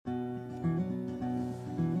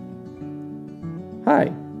Hi,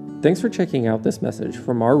 thanks for checking out this message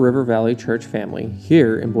from our River Valley Church family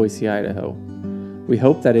here in Boise, Idaho. We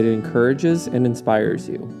hope that it encourages and inspires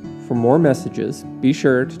you. For more messages, be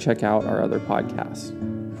sure to check out our other podcasts.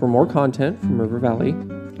 For more content from River Valley,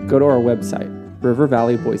 go to our website,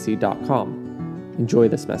 rivervalleyboise.com. Enjoy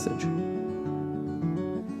this message.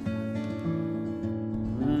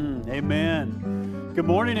 Amen. Good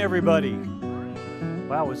morning, everybody.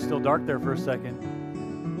 Wow, it's still dark there for a second.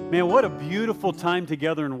 Man, what a beautiful time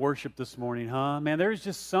together in worship this morning, huh? Man, there's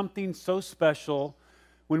just something so special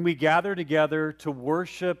when we gather together to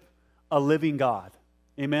worship a living God.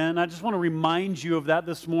 Amen. I just want to remind you of that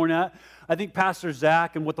this morning. I think Pastor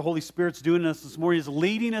Zach and what the Holy Spirit's doing in us this morning is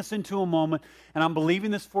leading us into a moment, and I'm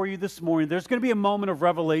believing this for you this morning. There's going to be a moment of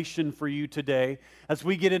revelation for you today as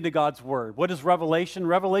we get into God's Word. What is revelation?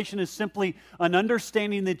 Revelation is simply an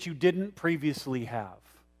understanding that you didn't previously have.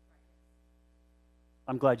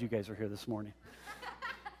 I'm glad you guys are here this morning.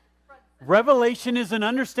 Revelation is an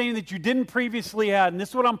understanding that you didn't previously have. And this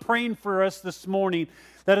is what I'm praying for us this morning,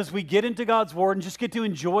 that as we get into God's Word and just get to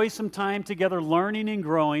enjoy some time together learning and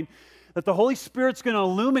growing, that the Holy Spirit's going to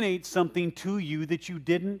illuminate something to you that you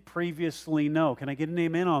didn't previously know. Can I get an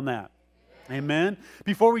amen on that? Amen.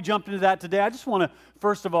 Before we jump into that today, I just want to,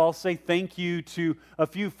 first of all, say thank you to a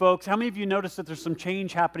few folks. How many of you noticed that there's some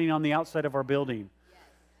change happening on the outside of our building?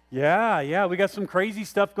 Yeah, we got some crazy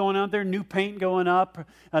stuff going on there, new paint going up.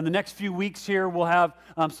 The next few weeks here, we'll have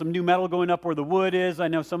some new metal going up where the wood is. I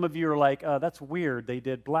know some of you are like, that's weird. They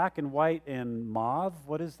did black and white and mauve.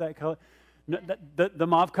 What is that color? No, the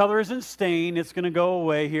mauve color isn't stained. It's going to go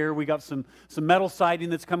away here. We got some metal siding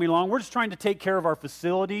that's coming along. We're just trying to take care of our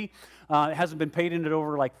facility. It hasn't been painted in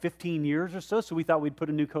over like 15 years or so we thought we'd put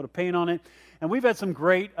a new coat of paint on it. And we've had some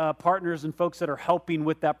great partners and folks that are helping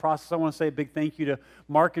with that process. I want to say a big thank you to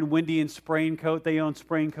Mark and Wendy and Spray and Coat. They own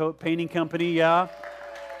Spray and Coat Painting Company, yeah.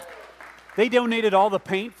 They donated all the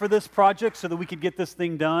paint for this project so that we could get this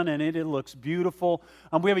thing done, and it looks beautiful.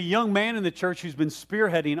 We have a young man in the church who's been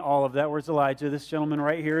spearheading all of that. Where's Elijah? This gentleman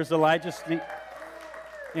right here is Elijah.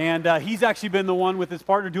 And he's actually been the one with his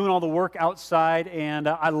partner doing all the work outside, and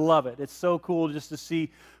I love it. It's so cool just to see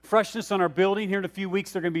freshness on our building. Here in a few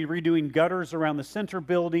weeks, they're going to be redoing gutters around the center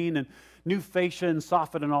building and new fascia and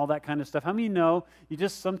soffit and all that kind of stuff. How many of you know you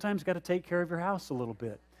just sometimes got to take care of your house a little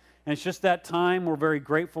bit? And it's just that time. We're very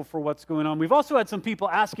grateful for what's going on. We've also had some people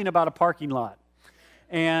asking about a parking lot.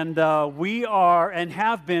 And we are and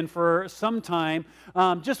have been for some time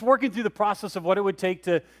just working through the process of what it would take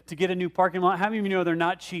to get a new parking lot. How many of you know they're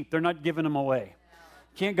not cheap? They're not giving them away.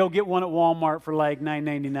 Can't go get one at Walmart for like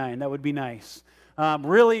 $9.99. That would be nice.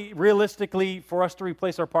 Really, realistically, for us to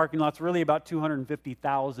replace our parking lot's really about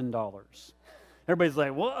 $250,000. Everybody's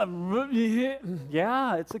like, well,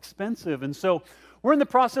 yeah, it's expensive. And so we're in the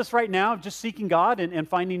process right now of just seeking God and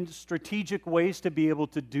finding strategic ways to be able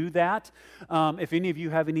to do that. If any of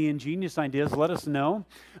you have any ingenious ideas, let us know.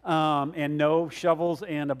 And no, shovels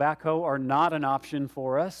and a backhoe are not an option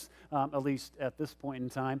for us, at least at this point in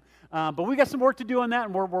time. But we got some work to do on that,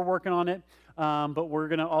 and we're working on it. But we're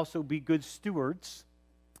going to also be good stewards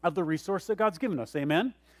of the resource that God's given us.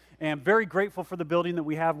 Amen? And very grateful for the building that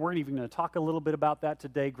we have. We're even going to talk a little bit about that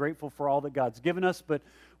today. Grateful for all that God's given us. But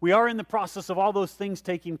we are in the process of all those things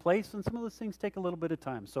taking place, and some of those things take a little bit of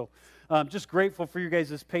time. So just grateful for you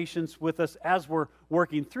guys' patience with us as we're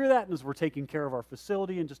working through that and as we're taking care of our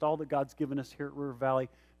facility and just all that God's given us here at River Valley.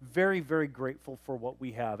 Very, very grateful for what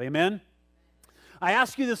we have. Amen? I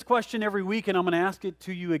ask you this question every week, and I'm going to ask it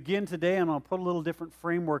to you again today, and I'll put a little different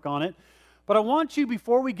framework on it. But I want you,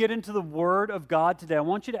 before we get into the Word of God today, I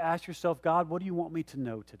want you to ask yourself, God, what do you want me to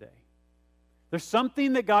know today? There's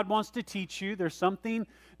something that God wants to teach you. There's something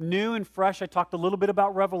new and fresh. I talked a little bit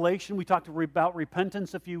about revelation. We talked about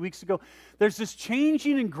repentance a few weeks ago. There's this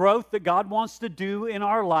changing and growth that God wants to do in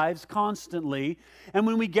our lives constantly. And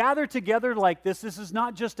when we gather together like this is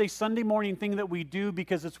not just a Sunday morning thing that we do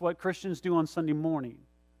because it's what Christians do on Sunday morning.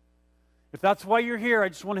 If that's why you're here, I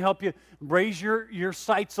just want to help you raise your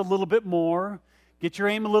sights a little bit more, get your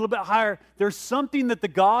aim a little bit higher. There's something that the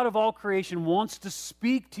God of all creation wants to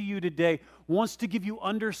speak to you today, wants to give you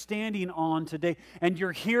understanding on today, and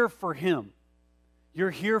you're here for Him.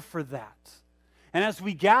 You're here for that. And as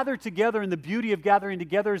we gather together, and the beauty of gathering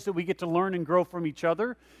together is that we get to learn and grow from each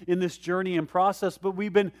other in this journey and process, but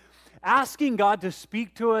we've been asking God to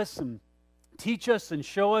speak to us and teach us and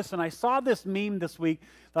show us. And I saw this meme this week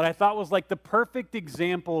that I thought was like the perfect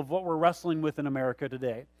example of what we're wrestling with in America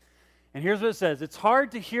today. And here's what it says. It's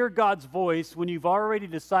hard to hear God's voice when you've already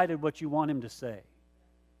decided what you want Him to say.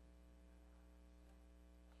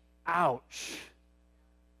 Ouch.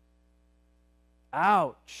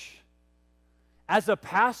 Ouch. As a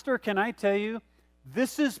pastor, can I tell you,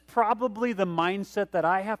 this is probably the mindset that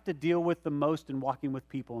I have to deal with the most in walking with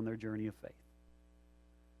people in their journey of faith.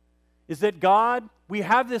 Is that God, we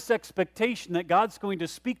have this expectation that God's going to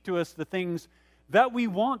speak to us the things that we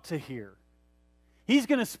want to hear. He's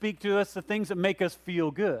going to speak to us the things that make us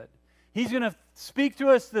feel good. He's going to speak to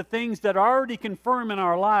us the things that already confirm in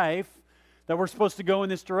our life that we're supposed to go in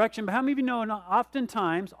this direction. But how many of you know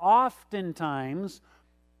oftentimes,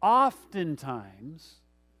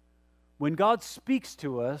 when God speaks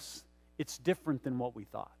to us, it's different than what we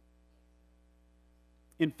thought.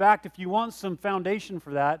 In fact, if you want some foundation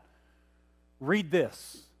for that, read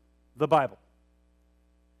this, the Bible.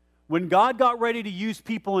 When God got ready to use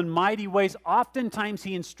people in mighty ways, oftentimes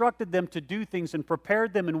He instructed them to do things and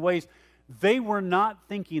prepared them in ways they were not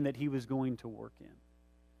thinking that He was going to work in.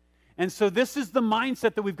 And so this is the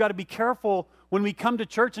mindset that we've got to be careful when we come to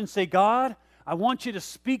church and say, God, I want you to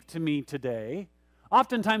speak to me today.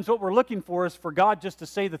 Oftentimes what we're looking for is for God just to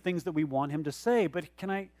say the things that we want Him to say. But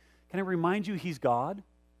can I remind you, He's God?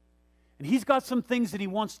 And He's got some things that He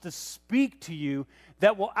wants to speak to you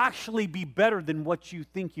that will actually be better than what you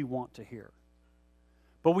think you want to hear.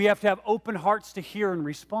 But we have to have open hearts to hear and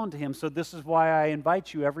respond to Him. So this is why I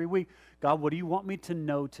invite you every week. God, what do you want me to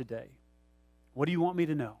know today? What do you want me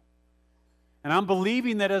to know? And I'm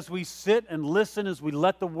believing that as we sit and listen, as we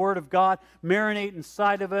let the Word of God marinate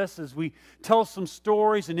inside of us, as we tell some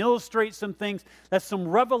stories and illustrate some things, that some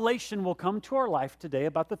revelation will come to our life today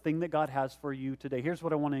about the thing that God has for you today. Here's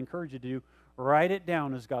what I want to encourage you to do. Write it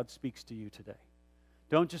down as God speaks to you today.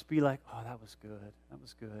 Don't just be like, oh, that was good. That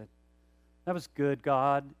was good. That was good,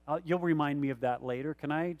 God. You'll remind me of that later.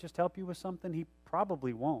 Can I just help you with something? He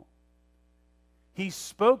probably won't. He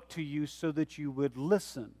spoke to you so that you would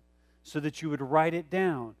listen, so that you would write it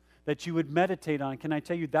down, that you would meditate on. Can I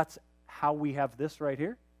tell you, that's how we have this right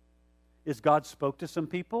here? Is God spoke to some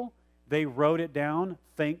people, they wrote it down,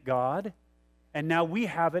 thank God, and now we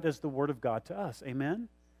have it as the Word of God to us. Amen?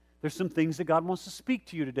 There's some things that God wants to speak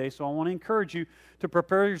to you today, so I want to encourage you to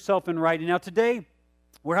prepare yourself in writing. Now today,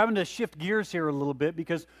 we're having to shift gears here a little bit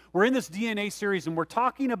because we're in this DNA series and we're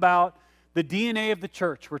talking about the DNA of the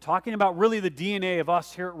church. We're talking about really the DNA of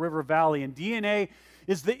us here at River Valley, and DNA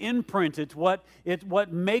is the imprint. It's what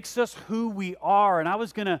makes us who we are. And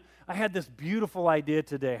I had this beautiful idea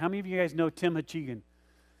today. How many of you guys know Tim Hachigan?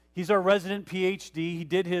 He's our resident PhD. He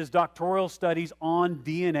did his doctoral studies on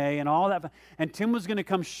DNA and all that. And Tim was going to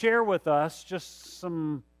come share with us just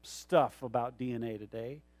some stuff about DNA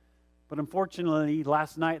today. But unfortunately,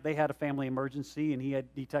 last night they had a family emergency, and he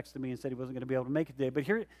texted me and said he wasn't going to be able to make it today. But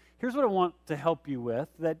here's what I want to help you with,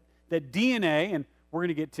 that DNA, and we're going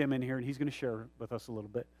to get Tim in here, and he's going to share with us a little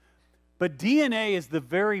bit. But DNA is the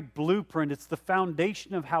very blueprint. It's the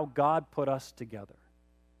foundation of how God put us together.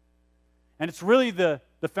 And it's really the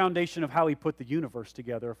foundation of how He put the universe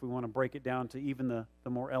together, if we want to break it down to even the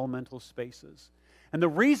more elemental spaces. And the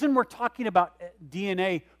reason we're talking about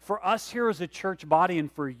DNA for us here as a church body and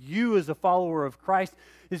for you as a follower of Christ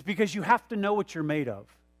is because you have to know what you're made of.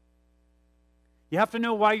 You have to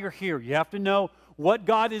know why you're here. You have to know what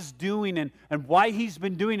God is doing and why He's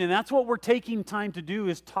been doing. And that's what we're taking time to do,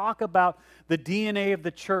 is talk about the DNA of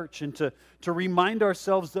the church and to remind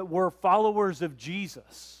ourselves that we're followers of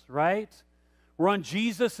Jesus, right? We're on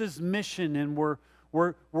Jesus' mission, and we're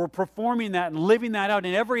performing that and living that out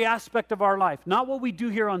in every aspect of our life. Not what we do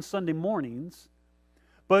here on Sunday mornings,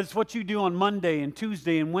 but it's what you do on Monday and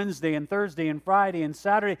Tuesday and Wednesday and Thursday and Friday and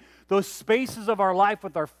Saturday. Those spaces of our life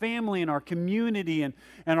with our family and our community and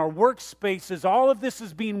our workspaces, all of this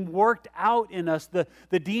is being worked out in us, the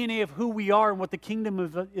DNA of who we are and what the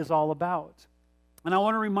kingdom is all about. And I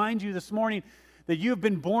want to remind you this morning that you have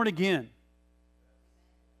been born again.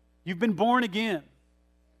 You've been born again.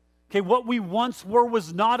 Okay, what we once were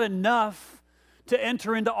was not enough to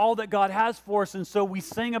enter into all that God has for us. And so we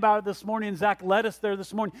sang about it this morning, and Zach led us there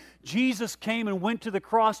this morning. Jesus came and went to the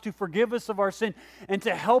cross to forgive us of our sin and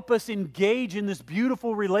to help us engage in this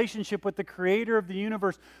beautiful relationship with the Creator of the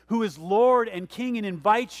universe, who is Lord and King, and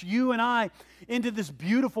invites you and I into this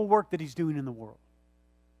beautiful work that He's doing in the world.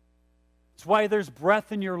 It's why there's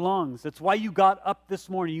breath in your lungs. It's why you got up this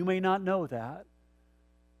morning. You may not know that,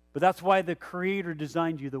 but that's why the Creator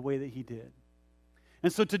designed you the way that He did.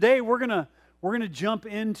 And so today we're going to jump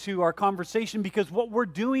into our conversation, because what we're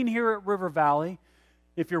doing here at River Valley,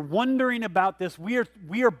 if you're wondering about this, we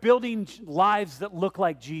are building lives that look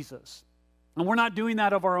like Jesus. And we're not doing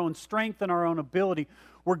that of our own strength and our own ability.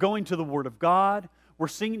 We're going to the Word of God. We're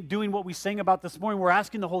doing what we sang about this morning. We're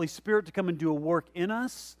asking the Holy Spirit to come and do a work in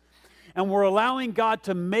us. and we're allowing God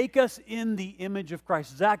to make us in the image of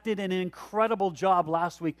Christ. Zach did an incredible job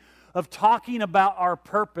last week of talking about our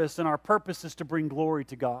purpose, and our purpose is to bring glory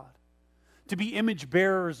to God, to be image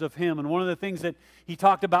bearers of Him. And one of the things that he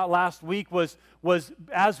talked about last week was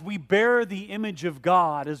as we bear the image of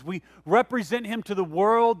God, as we represent Him to the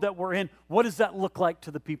world that we're in, what does that look like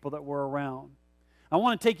to the people that we're around? I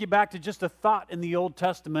want to take you back to just a thought in the Old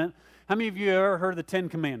Testament. How many of you ever heard of the Ten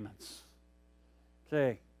Commandments?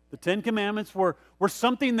 Okay. The Ten Commandments were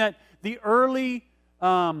something that the early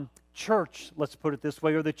church, let's put it this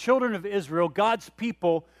way, or the children of Israel, God's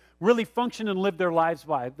people, really functioned and lived their lives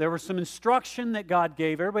by. There was some instruction that God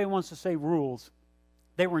gave. Everybody wants to say rules.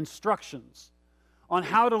 They were instructions on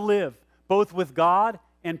how to live, both with God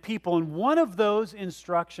and people. And one of those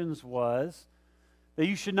instructions was that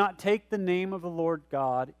you should not take the name of the Lord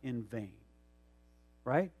God in vain.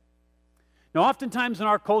 Right? Now, oftentimes in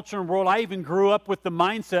our culture and world, I even grew up with the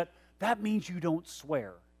mindset, that means you don't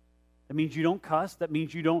swear. That means you don't cuss. That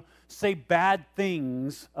means you don't say bad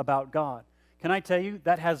things about God. Can I tell you,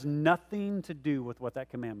 that has nothing to do with what that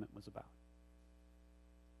commandment was about.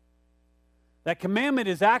 That commandment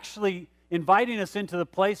is actually inviting us into the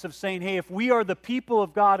place of saying, hey, if we are the people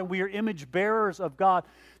of God and we are image bearers of God,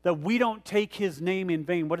 that we don't take His name in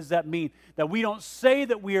vain. What does that mean? That we don't say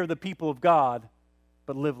that we are the people of God,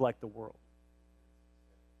 but live like the world.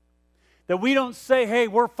 That we don't say, hey,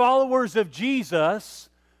 we're followers of Jesus,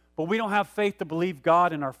 but we don't have faith to believe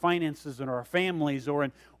God in our finances and our families, or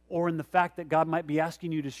in the fact that God might be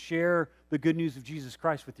asking you to share the good news of Jesus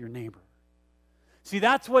Christ with your neighbor. See,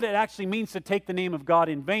 that's what it actually means to take the name of God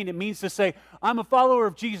in vain. It means to say, I'm a follower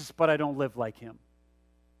of Jesus, but I don't live like Him.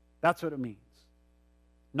 That's what it means.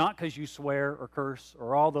 Not because you swear or curse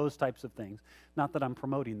or all those types of things. Not that I'm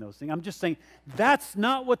promoting those things. I'm just saying that's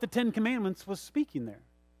not what the Ten Commandments was speaking there.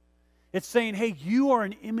 It's saying, hey, you are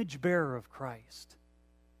an image bearer of Christ.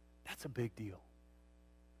 That's a big deal.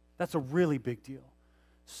 That's a really big deal.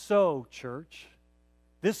 So, church,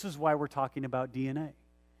 this is why we're talking about DNA.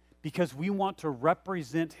 Because we want to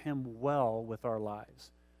represent Him well with our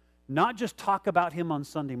lives. Not just talk about Him on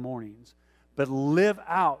Sunday mornings, but live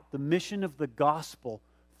out the mission of the gospel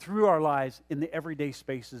through our lives in the everyday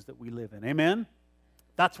spaces that we live in. Amen?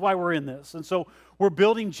 That's why we're in this. And so we're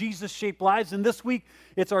building Jesus-shaped lives. And this week,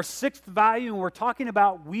 it's our 6th value, and we're talking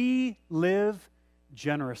about we live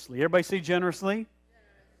generously. Everybody say generously.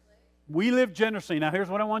 We live generously. Now, here's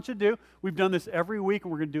what I want you to do. We've done this every week,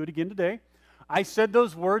 and we're going to do it again today. I said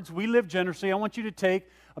those words, we live generously. I want you to take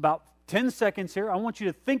about 10 seconds here. I want you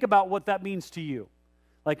to think about what that means to you.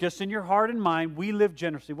 Like just in your heart and mind, we live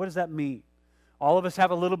generously. What does that mean? All of us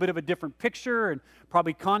have a little bit of a different picture and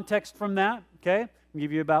probably context from that, okay? I'll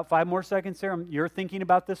give you about 5 more seconds here. You're thinking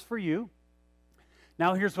about this for you.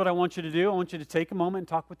 Now, here's what I want you to do. I want you to take a moment and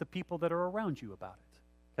talk with the people that are around you about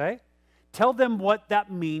it, okay? Tell them what that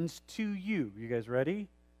means to you. You guys ready?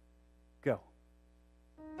 Go.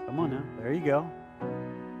 Come on now. There you go.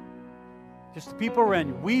 Just the people around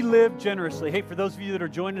you. We live generously. Hey, for those of you that are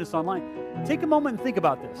joining us online, take a moment and think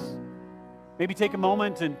about this. Maybe take a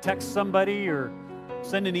moment and text somebody or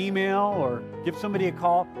send an email or give somebody a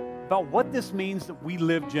call about what this means that we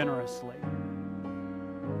live generously.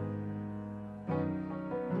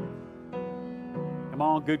 Come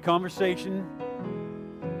on, good conversation.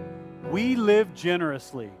 We live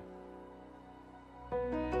generously.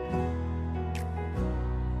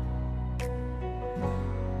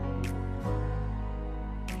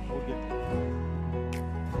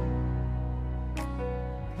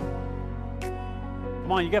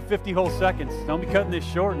 Come on, you got 50 whole seconds. Don't be cutting this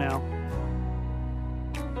short now.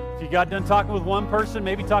 If you got done talking with one person,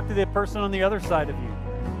 maybe talk to the person on the other side of you.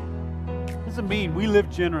 What does it mean? We live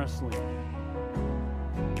generously.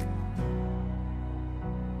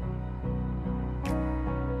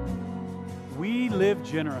 We live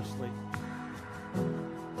generously.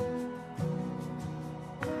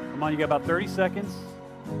 Come on, you got about 30 seconds.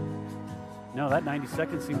 No, that 90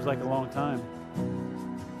 seconds seems like a long time.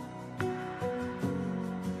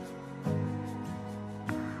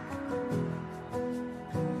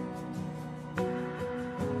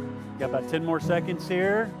 Got about 10 more seconds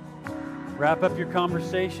here. Wrap up your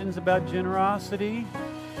conversations about generosity.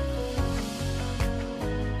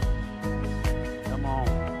 Come on.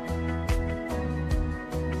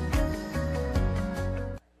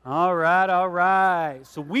 All right.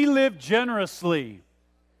 So we live generously.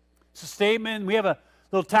 It's a statement. We have a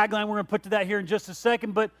little tagline we're going to put to that here in just a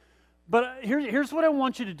second. But here's what I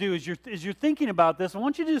want you to do as you're thinking about this. I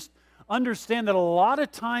want you to just understand that a lot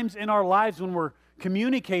of times in our lives when we're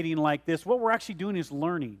communicating like this, what we're actually doing is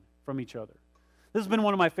learning from each other. This has been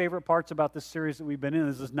one of my favorite parts about this series that we've been in,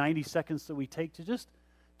 is this 90 seconds that we take to just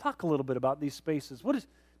talk a little bit about these spaces. What is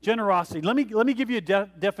generosity? Let me give you a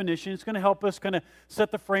definition. It's going to help us kind of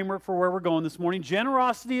set the framework for where we're going this morning.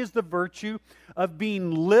 Generosity is the virtue of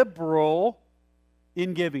being liberal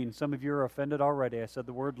in giving. Some of you are offended already. I said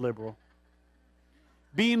the word liberal.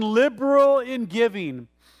 Being liberal in giving,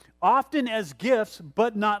 often as gifts,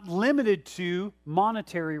 but not limited to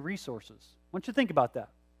monetary resources. I want you to think about that.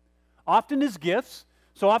 Often as gifts.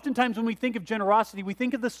 So oftentimes when we think of generosity, we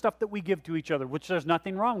think of the stuff that we give to each other, which there's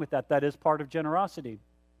nothing wrong with that. That is part of generosity.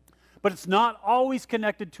 But it's not always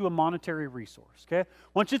connected to a monetary resource, okay? I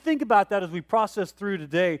want you to think about that as we process through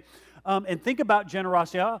today and think about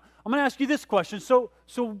generosity. I'm going to ask you this question. So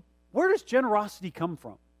where does generosity come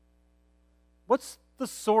from? What's the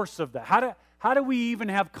source of that? How do we even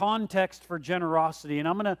have context for generosity? And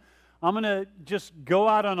I'm going to just go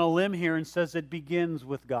out on a limb here and says it begins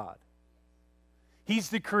with God. He's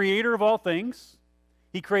the creator of all things.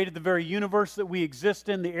 He created the very universe that we exist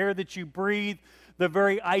in, the air that you breathe, the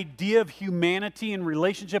very idea of humanity and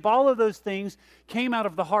relationship. All of those things came out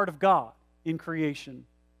of the heart of God in creation.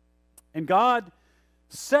 And God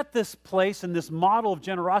set this place and this model of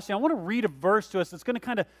generosity. I want to read a verse to us that's going to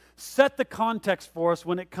kind of set the context for us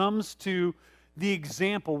when it comes to the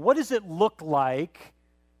example. What does it look like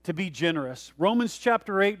to be generous? Romans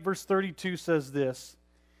chapter 8, verse 32 says this: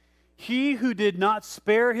 He who did not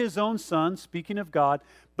spare his own son, speaking of God,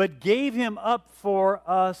 but gave him up for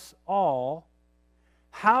us all,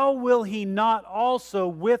 how will he not also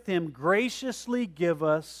with him graciously give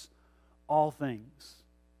us all things?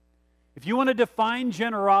 If you want to define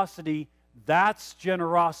generosity, that's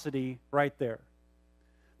generosity right there.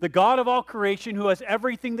 The God of all creation, who has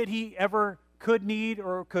everything that he ever could need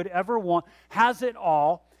or could ever want, has it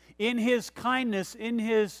all. In his kindness, in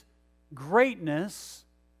his greatness,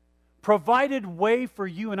 provided way for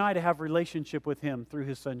you and I to have relationship with him through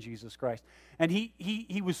his son Jesus Christ. And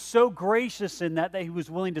he was so gracious in that he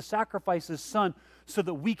was willing to sacrifice his son so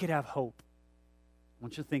that we could have hope. I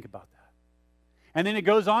want you to think about that. And then it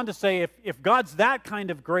goes on to say, if God's that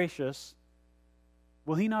kind of gracious,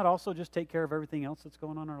 will he not also just take care of everything else that's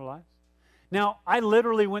going on in our lives? Now, I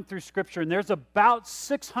literally went through Scripture, and there's about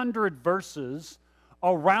 600 verses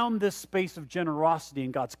around this space of generosity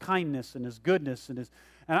and God's kindness and his goodness and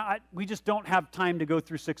we just don't have time to go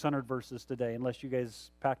through 600 verses today unless you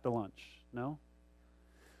guys packed a lunch, no?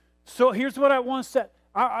 So here's what I want to set.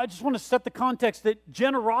 I just want to set the context that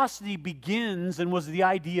generosity begins and was the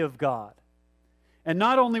idea of God. And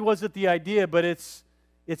not only was it the idea, but it's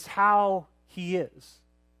how he is.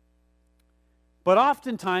 But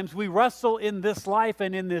oftentimes we wrestle in this life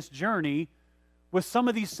and in this journey with some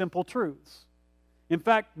of these simple truths. In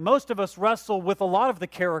fact, most of us wrestle with a lot of the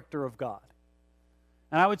character of God.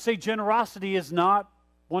 And I would say generosity is not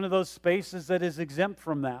one of those spaces that is exempt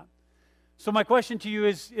from that. So my question to you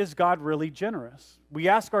is God really generous? We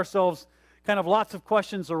ask ourselves kind of lots of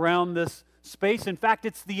questions around this space. In fact,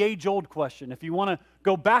 it's the age-old question. If you want to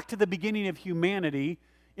go back to the beginning of humanity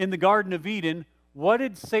in the Garden of Eden, what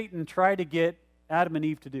did Satan try to get Adam and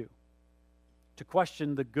Eve to do? To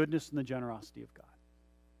question the goodness and the generosity of God.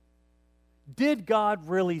 Did God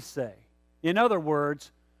really say? In other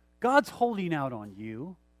words, God's holding out on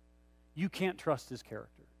you. You can't trust his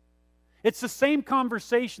character. It's the same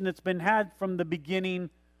conversation that's been had from the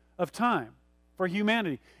beginning of time for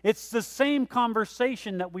humanity. It's the same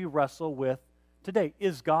conversation that we wrestle with today.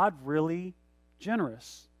 Is God really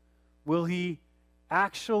generous? Will he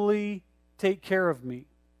actually take care of me?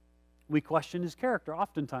 We question his character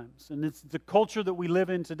oftentimes. And it's the culture that we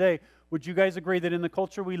live in today. Would you guys agree that in the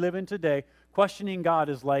culture we live in today, questioning God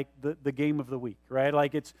is like the game of the week, right?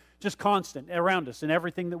 Like it's just constant around us in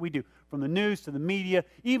everything that we do. From the news to the media,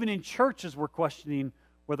 even in churches we're questioning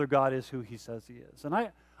whether God is who he says he is. And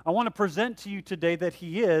I want to present to you today that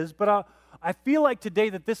he is, but I feel like today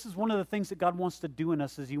that this is one of the things that God wants to do in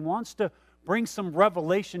us is he wants to bring some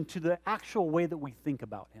revelation to the actual way that we think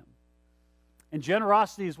about him. And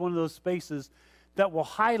generosity is one of those spaces that will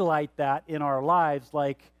highlight that in our lives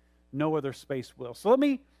like no other space will. So let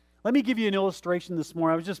me give you an illustration this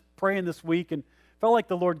morning. I was just praying this week and felt like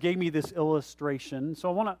the Lord gave me this illustration. So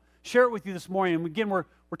I want to share it with you this morning. And again, we're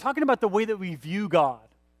talking about the way that we view God.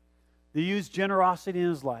 They use generosity in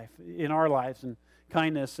his life, in our lives, and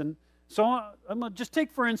kindness. And so I'm going to just take,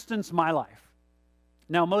 for instance, my life.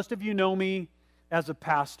 Now, most of you know me as a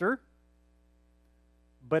pastor,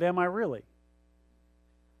 but am I really?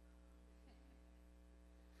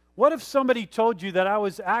 What if somebody told you that I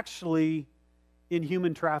was actually in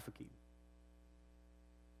human trafficking?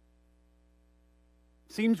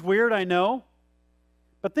 Seems weird, I know,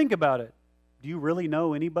 but think about it. do you really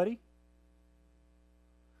know anybody?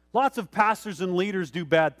 Lots of pastors and leaders do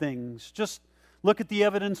bad things. Just look at the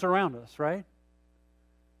evidence around us, right?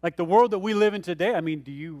 Like the world that we live in today, I mean,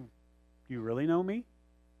 do you really know me?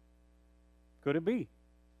 Could it be?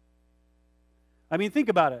 I mean, think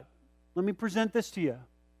about it. Let me present this to you.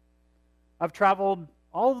 I've traveled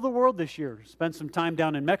all over the world this year, spent some time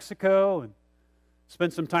down in Mexico and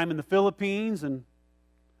spent some time in the Philippines, and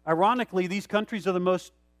ironically, these countries are the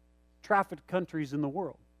most trafficked countries in the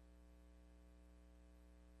world.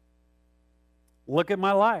 Look at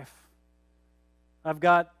my life. I've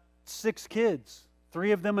got 6 kids,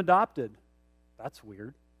 3 of them adopted. That's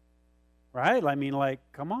weird, right? I mean, like,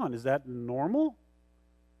 come on, is that normal?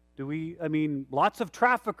 Lots of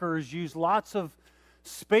traffickers use lots of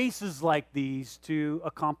spaces like these to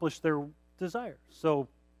accomplish their desires. So,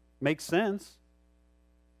 makes sense.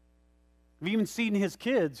 We've even seen his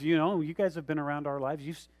kids, you guys have been around our lives.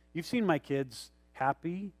 You've seen my kids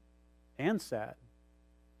happy and sad.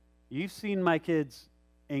 You've seen my kids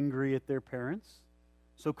angry at their parents.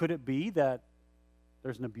 So could it be that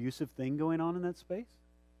there's an abusive thing going on in that space?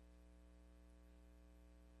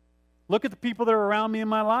 Look at the people that are around me in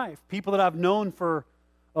my life, people that I've known for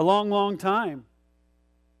a long, long time.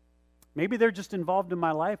 Maybe they're just involved in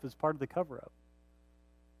my life as part of the cover-up.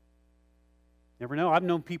 Never know. I've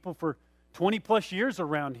known people for 20 plus years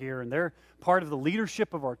around here, and they're part of the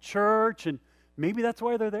leadership of our church, and maybe that's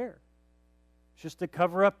why they're there. It's just to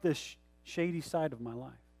cover up this shady side of my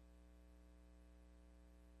life.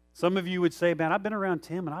 Some of you would say, man, I've been around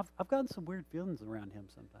Tim, and I've gotten some weird feelings around him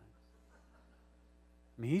sometimes.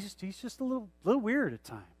 I mean, he's just a little weird at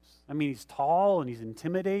times. I mean, he's tall, and he's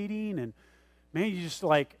intimidating, and man, you just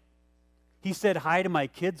like, he said hi to my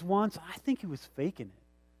kids once. I think he was faking it.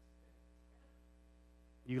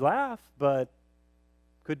 You laugh, but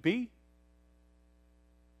could be.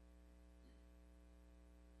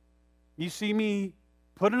 You see me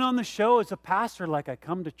putting on the show as a pastor, like I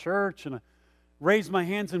come to church and I raise my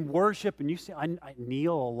hands in worship, and you see I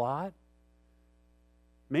kneel a lot.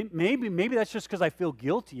 Maybe that's just because I feel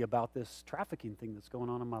guilty about this trafficking thing that's going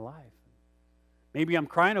on in my life. Maybe I'm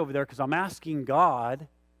crying over there because I'm asking God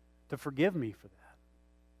to forgive me for that.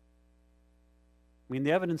 I mean,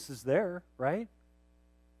 the evidence is there, right?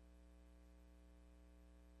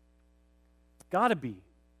 It's got to be.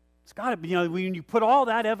 When you put all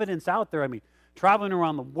that evidence out there, I mean, traveling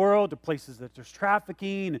around the world to places that there's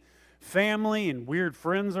trafficking, and family and weird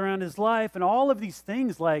friends around his life, and all of these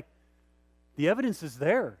things, like, the evidence is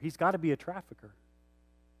there. He's got to be a trafficker.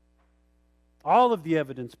 All of the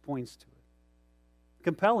evidence points to it.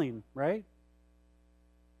 Compelling, right?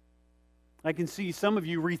 I can see some of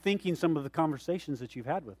you rethinking some of the conversations that you've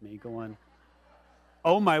had with me, going,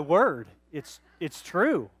 oh my word, it's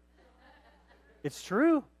true. It's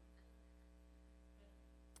true.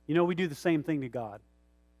 We do the same thing to God.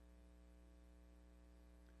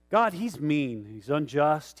 God, He's mean. He's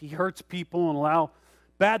unjust. He hurts people and allow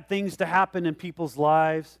bad things to happen in people's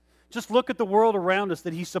lives. Just look at the world around us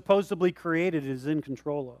that He supposedly created and is in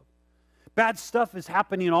control of. Bad stuff is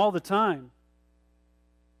happening all the time.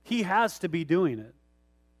 He has to be doing it.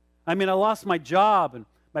 I mean, I lost my job, and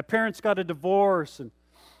my parents got a divorce, and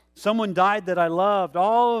someone died that I loved.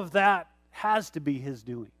 All of that has to be His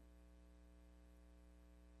doing.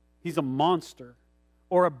 He's a monster,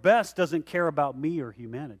 or at best doesn't care about me or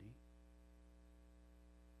humanity.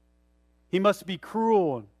 He must be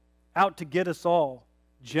cruel and out to get us all.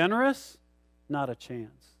 Generous? Not a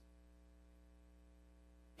chance.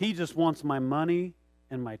 He just wants my money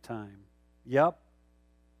and my time. Yep.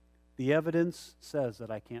 The evidence says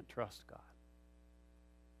that I can't trust God.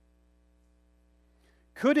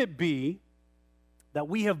 Could it be that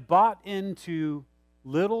we have bought into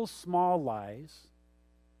little small lies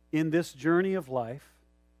in this journey of life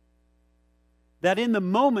that in the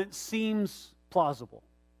moment seems plausible,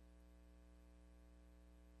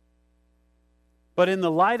 but in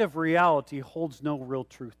the light of reality holds no real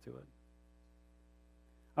truth to it?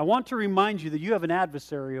 I want to remind you that you have an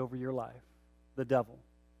adversary over your life, the devil.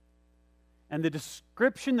 And the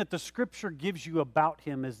description that the Scripture gives you about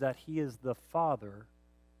him is that he is the father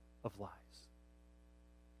of lies.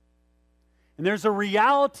 And there's a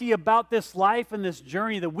reality about this life and this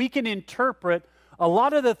journey that we can interpret a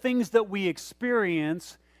lot of the things that we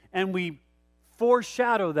experience, and we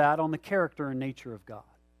foreshadow that on the character and nature of God.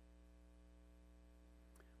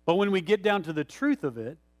 But when we get down to the truth of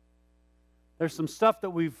it, there's some stuff that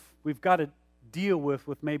we've got to deal with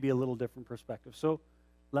maybe a little different perspective. So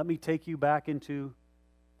let me take you back into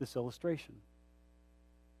this illustration.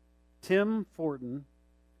 Tim Fortin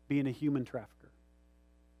being a human trafficker.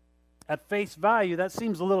 At face value, that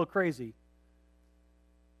seems a little crazy.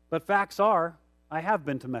 But facts are, I have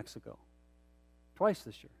been to Mexico twice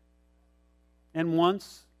this year, and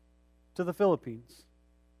once to the Philippines.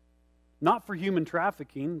 Not for human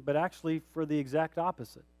trafficking, but actually for the exact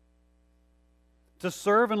opposite. To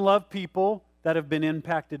serve and love people that have been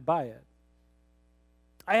impacted by it.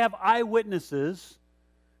 I have eyewitnesses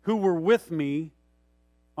who were with me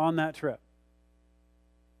on that trip.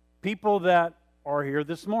 People that are here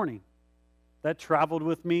this morning, that traveled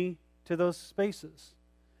with me to those spaces.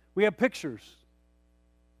 We have pictures,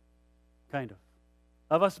 kind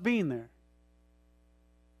of us being there,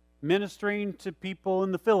 ministering to people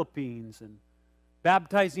in the Philippines and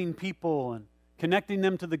baptizing people and connecting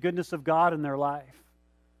them to the goodness of God in their life,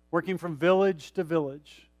 working from village to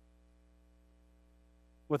village.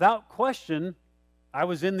 Without question, I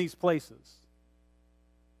was in these places.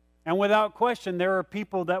 And without question, there are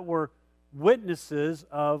people that were witnesses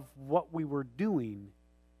of what we were doing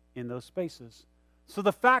in those spaces. So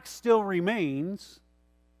the fact still remains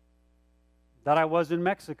that I was in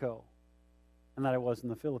Mexico and that I was in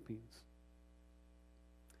the Philippines.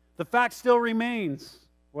 The fact still remains,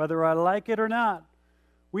 whether I like it or not.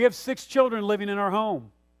 We have 6 children living in our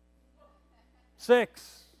home.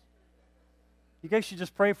 6. You guys should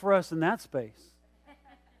just pray for us in that space.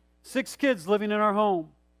 6 kids living in our home.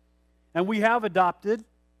 And we have adopted,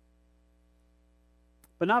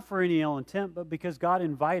 but not for any ill intent, but because God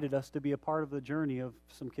invited us to be a part of the journey of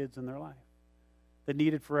some kids in their life that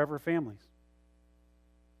needed forever families.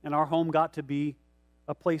 And our home got to be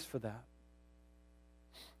a place for that.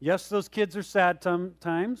 Yes, those kids are sad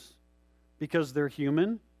times because they're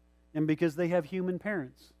human and because they have human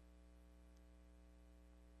parents.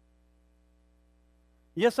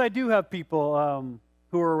 Yes, I do have people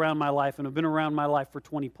who are around my life and have been around my life for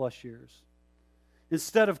 20 plus years.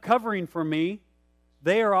 Instead of covering for me,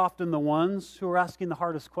 they are often the ones who are asking the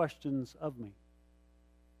hardest questions of me.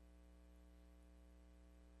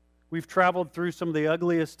 We've traveled through some of the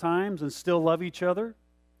ugliest times and still love each other,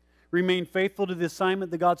 remain faithful to the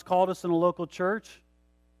assignment that God's called us in a local church.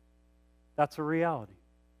 That's a reality.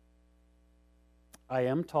 I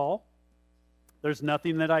am tall. There's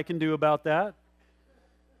nothing that I can do about that.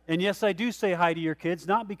 And yes, I do say hi to your kids,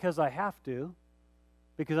 not because I have to,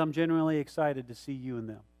 because I'm genuinely excited to see you and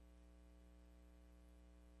them.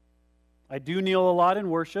 I do kneel a lot in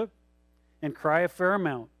worship and cry a fair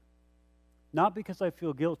amount, not because I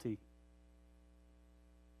feel guilty,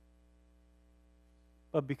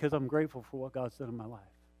 but because I'm grateful for what God's done in my life.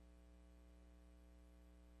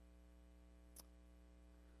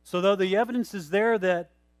 So though the evidence is there that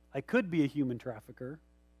I could be a human trafficker,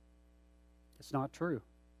 it's not true.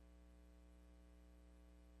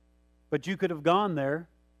 But you could have gone there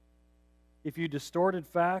if you distorted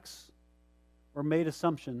facts or made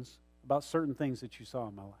assumptions about certain things that you saw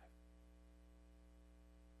in my life.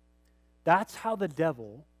 That's how the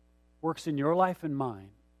devil works in your life and mine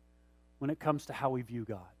when it comes to how we view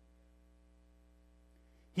God.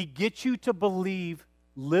 He gets you to believe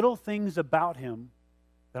little things about him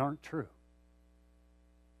that aren't true.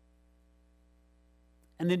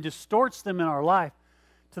 And then distorts them in our life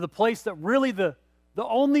to the place that really the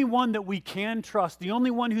only one that we can trust, the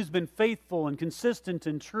only one who's been faithful and consistent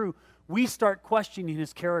and true, we start questioning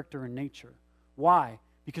his character and nature. Why?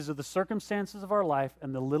 Because of the circumstances of our life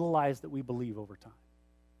and the little lies that we believe over time.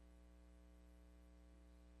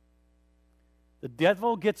 The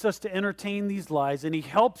devil gets us to entertain these lies, and he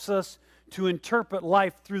helps us to interpret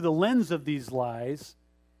life through the lens of these lies,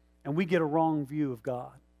 and we get a wrong view of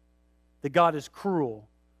God. That God is cruel,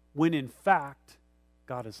 when in fact,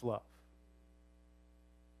 God is love.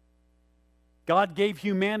 God gave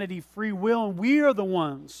humanity free will, and we are the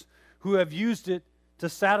ones who have used it to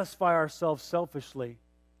satisfy ourselves selfishly,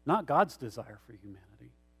 not God's desire for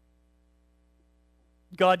humanity.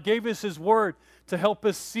 God gave us his word to help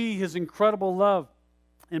us see his incredible love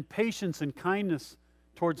and patience and kindness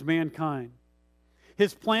towards mankind.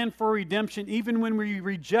 His plan for redemption, even when we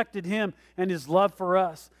rejected him, and his love for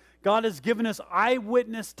us. God has given us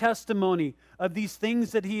eyewitness testimony of these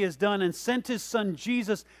things that he has done and sent his son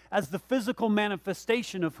Jesus as the physical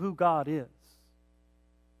manifestation of who God is.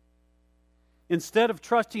 Instead of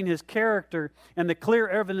trusting his character and the clear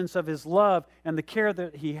evidence of his love and the care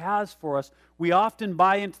that he has for us, we often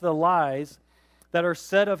buy into the lies that are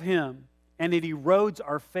said of him, and it erodes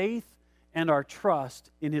our faith and our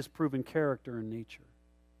trust in his proven character and nature.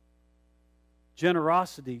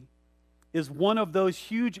 Generosity is one of those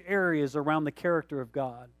huge areas around the character of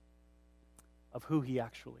God, of who he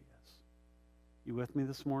actually is. You with me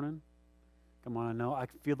this morning? Come on, I know. I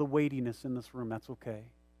can feel the weightiness in this room. That's okay.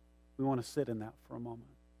 We want to sit in that for a moment.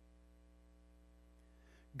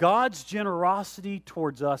 God's generosity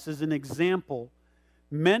towards us is an example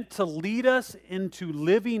meant to lead us into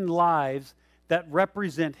living lives that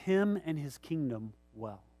represent Him and His kingdom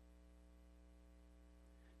well.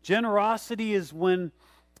 Generosity is when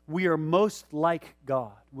we are most like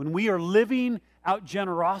God, when we are living out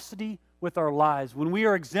generosity with our lives, when we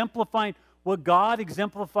are exemplifying what God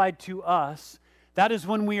exemplified to us. That is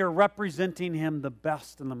when we are representing Him the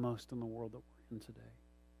best and the most in the world that we're in today.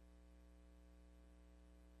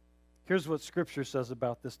 Here's what Scripture says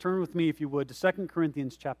about this. Turn with me, if you would, to 2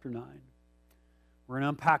 Corinthians chapter 9. We're going to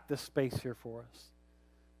unpack this space here for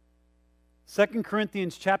us. 2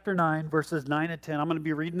 Corinthians chapter 9, verses 9 and 10. I'm going to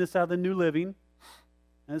be reading this out of the New Living.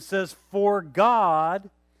 And it says, "For God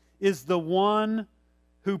is the one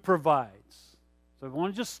who provides." So I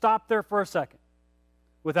want to just stop there for a second.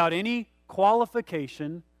 Without any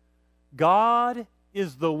qualification, God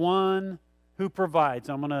is the one who provides.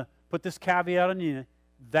 I'm going to put this caveat on you.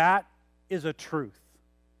 That is a truth.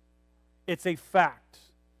 It's a fact.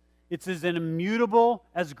 It's as immutable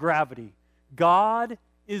as gravity. God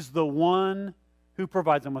is the one who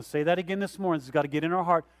provides. I'm going to say that again this morning. This has got to get in our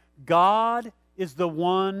heart. God is the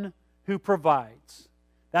one who provides.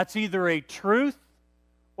 That's either a truth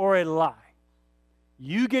or a lie.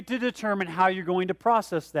 You get to determine how you're going to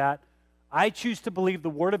process that. I choose to believe the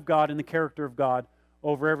Word of God and the character of God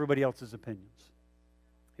over everybody else's opinions.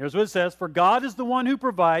 Here's what it says. "For God is the one who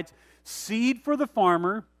provides seed for the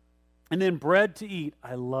farmer and then bread to eat."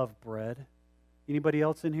 I love bread. Anybody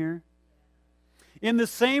else in here? "In the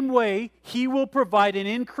same way, He will provide and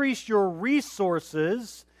increase your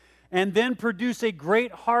resources and then produce a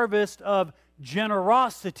great harvest of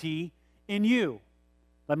generosity in you."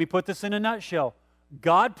 Let me put this in a nutshell.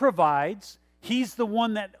 God provides. He's the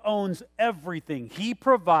one that owns everything. He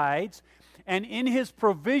provides, and in His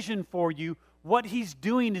provision for you, what He's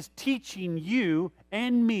doing is teaching you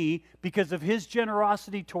and me, because of His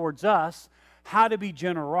generosity towards us, how to be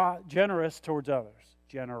generous towards others.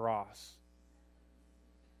 Generous.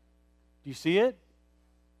 Do you see it?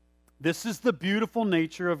 This is the beautiful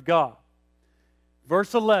nature of God.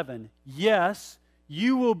 Verse 11, "Yes,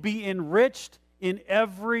 you will be enriched in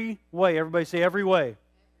every way." Everybody say every way.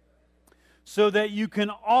 "So that you can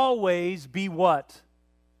always be" what?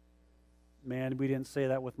 Man, we didn't say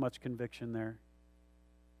that with much conviction there.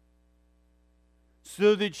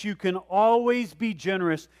 "So that you can always be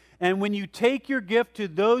generous. And when you take your gift to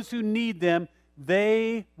those who need them,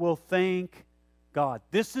 they will thank God."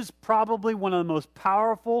 This is probably one of the most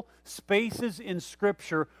powerful spaces in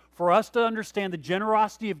Scripture for us to understand the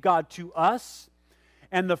generosity of God to us,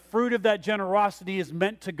 and the fruit of that generosity is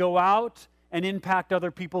meant to go out and impact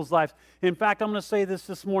other people's lives. In fact, I'm going to say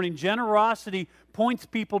this morning. Generosity points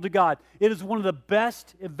people to God. It is one of the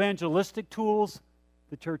best evangelistic tools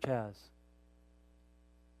the church has.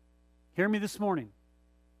 Hear me this morning.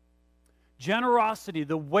 Generosity,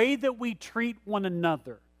 the way that we treat one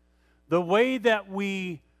another, the way that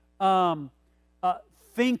we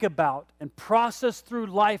think about and process through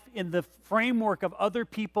life in the framework of other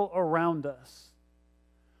people around us,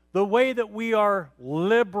 the way that we are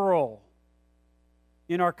liberal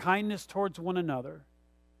in our kindness towards one another,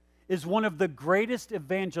 is one of the greatest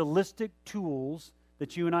evangelistic tools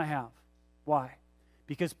that you and I have. Why?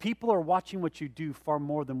 Because people are watching what you do far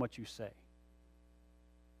more than what you say.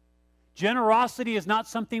 Generosity is not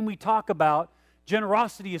something we talk about.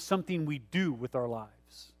 Generosity is something we do with our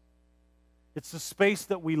lives. It's the space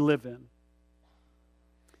that we live in.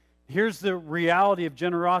 Here's the reality of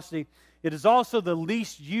generosity. It is also the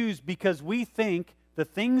least used because we think the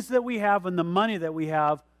things that we have and the money that we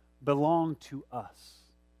have belong to us.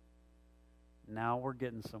 Now we're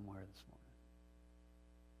getting somewhere this morning.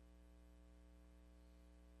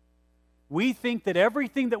 We think that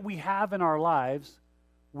everything that we have in our lives,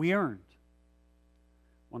 we earned.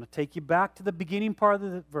 I want to take you back to the beginning part of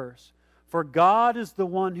the verse. "For God is the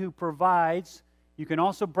one who provides." You can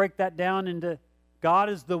also break that down into God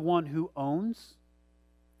is the one who owns.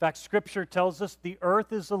 In fact, Scripture tells us the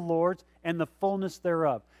earth is the Lord's and the fullness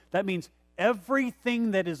thereof. That means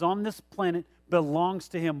everything that is on this planet belongs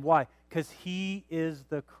to Him. Why? Because He is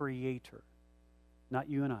the creator, not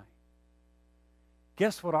you and I.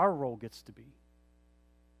 Guess what our role gets to be?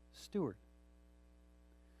 Steward.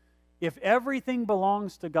 If everything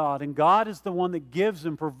belongs to God, and God is the one that gives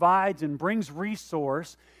and provides and brings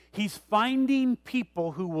resource, He's finding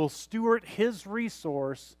people who will steward His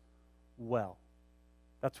resource well.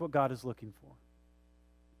 That's what God is looking for.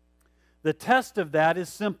 The test of that is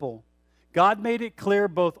simple. God made it clear,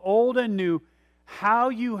 both old and new, how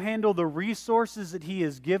you handle the resources that He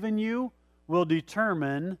has given you will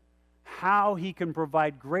determine how He can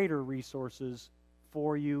provide greater resources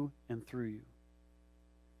for you and through you.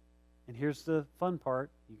 And here's the fun part.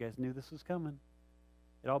 You guys knew this was coming.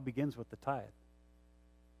 It all begins with the tithe.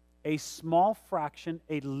 A small fraction,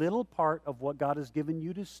 a little part of what God has given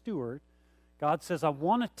you to steward. God says, I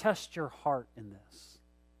want to test your heart in this.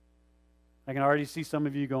 I can already see some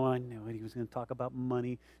of you going, I knew it. He was going to talk about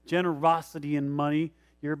money. Generosity and money.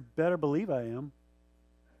 You better believe I am.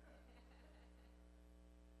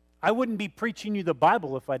 I wouldn't be preaching you the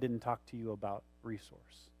Bible if I didn't talk to you about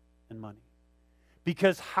resource and money.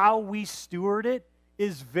 Because how we steward it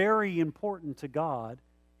is very important to God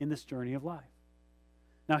in this journey of life.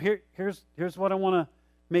 Now, here's what I want to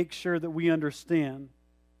make sure that we understand.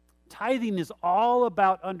 Tithing is all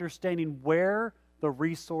about understanding where the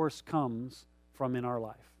resource comes from in our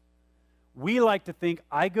life. We like to think,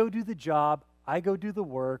 I go do the job, I go do the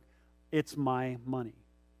work, it's my money.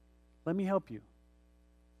 Let me help you.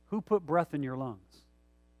 Who put breath in your lungs?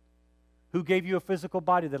 Who gave you a physical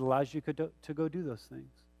body that allows you to go do those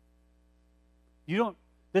things?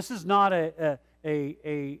 This is not a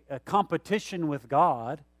competition with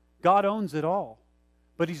God. God owns it all.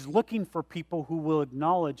 But He's looking for people who will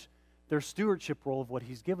acknowledge their stewardship role of what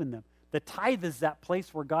He's given them. The tithe is that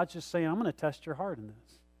place where God's just saying, I'm going to test your heart in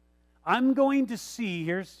this. I'm going to see,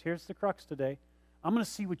 here's the crux today, I'm going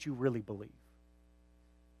to see what you really believe.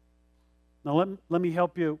 Now let me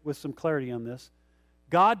help you with some clarity on this.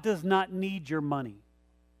 God does not need your money.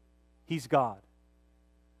 He's God.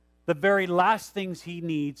 The very last things He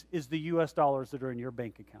needs is the U.S. dollars that are in your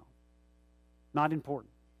bank account. Not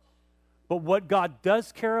important. But what God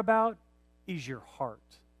does care about is your heart.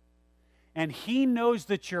 And He knows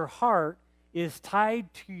that your heart is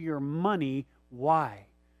tied to your money. Why?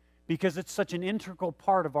 Because it's such an integral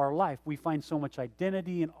part of our life. We find so much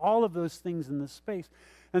identity and all of those things in this space.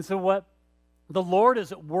 And so what the Lord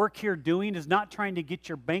is at work here doing is not trying to get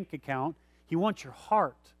your bank account. He wants your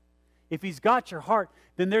heart. If He's got your heart,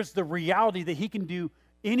 then there's the reality that He can do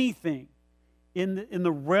anything in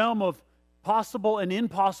the realm of possible and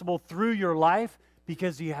impossible through your life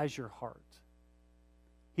because He has your heart.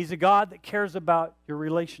 He's a God that cares about your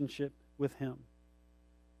relationship with Him.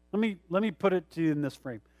 Let me put it to you in this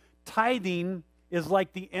frame. Tithing is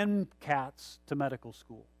like the MCATs to medical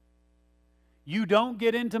school. You don't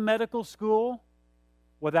get into medical school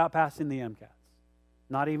without passing the MCATs.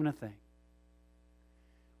 Not even a thing.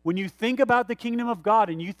 When you think about the kingdom of God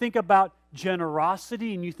and you think about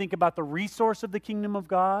generosity and you think about the resource of the kingdom of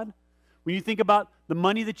God, when you think about the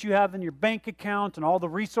money that you have in your bank account and all the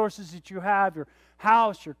resources that you have, your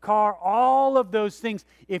house, your car, all of those things,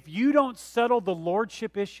 if you don't settle the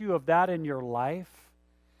lordship issue of that in your life,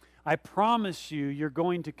 I promise you, you're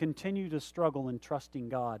going to continue to struggle in trusting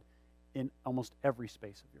God in almost every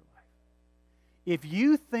space of your life. If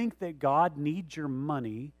you think that God needs your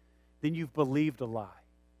money, then you've believed a lie.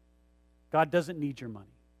 God doesn't need your money.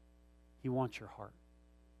 He wants your heart.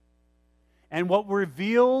 And what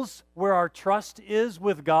reveals where our trust is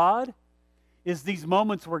with God is these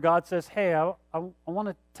moments where God says, hey, I want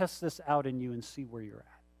to test this out in you and see where you're at.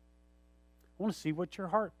 I want to see what your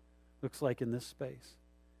heart looks like in this space.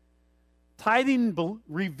 Tithing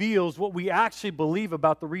reveals what we actually believe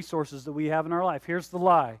about the resources that we have in our life. Here's the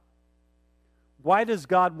lie. Why does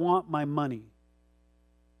God want my money?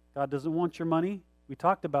 God doesn't want your money. We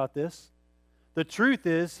talked about this. The truth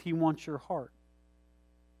is, He wants your heart.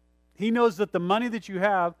 He knows that the money that you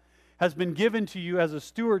have has been given to you as a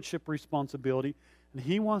stewardship responsibility, and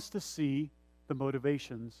He wants to see the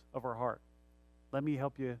motivations of our heart. Let me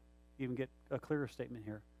help you even get a clearer statement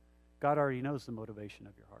here. God already knows the motivation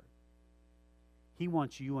of your heart. He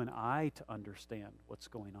wants you and I to understand what's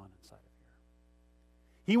going on inside of here.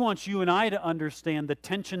 He wants you and I to understand the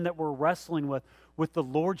tension that we're wrestling with the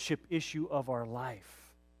lordship issue of our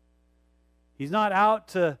life. He's not out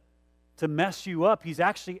to mess you up. He's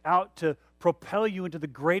actually out to propel you into the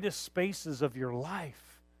greatest spaces of your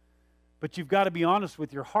life. But you've got to be honest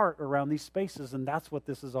with your heart around these spaces, and that's what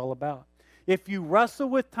this is all about. If you wrestle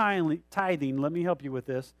with tithing, let me help you with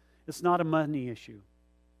this. It's not a money issue.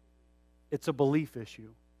 It's a belief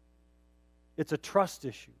issue. It's a trust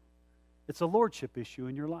issue. It's a lordship issue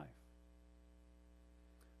in your life.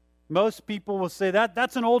 Most people will say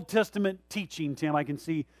that's an Old Testament teaching, Tim. I can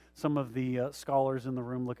see some of the scholars in the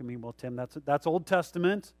room look at me. Well, Tim, that's Old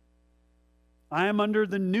Testament. I am under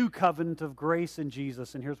the new covenant of grace in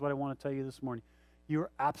Jesus. And here's what I want to tell you this morning. You're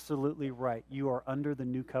absolutely right. You are under the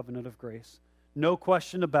new covenant of grace. No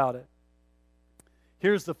question about it.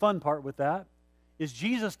 Here's the fun part with that, is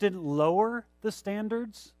Jesus didn't lower the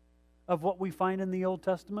standards of what we find in the Old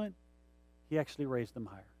Testament. He actually raised them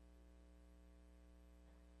higher.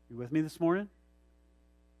 You with me this morning?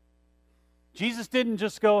 Jesus didn't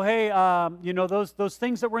just go, hey, those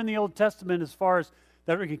things that were in the Old Testament as far as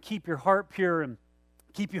that are going to keep your heart pure and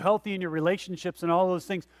keep you healthy in your relationships and all those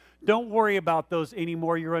things. Don't worry about those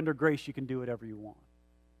anymore. You're under grace. You can do whatever you want.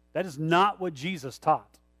 That is not what Jesus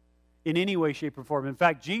taught in any way, shape, or form. In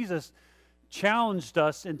fact, Jesus challenged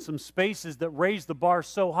us in some spaces that raised the bar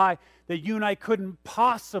so high that you and I couldn't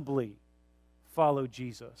possibly follow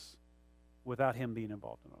Jesus without him being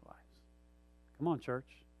involved in our lives. Come on, church.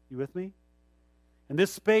 You with me? And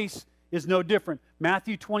this space is no different.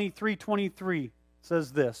 Matthew 23:23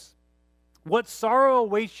 says this, "What sorrow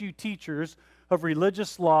awaits you, teachers of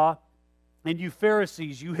religious law, and you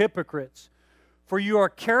Pharisees, you hypocrites, for you are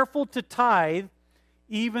careful to tithe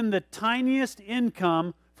even the tiniest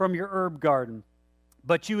income from your herb garden,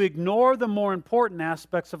 but you ignore the more important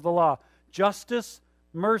aspects of the law, justice,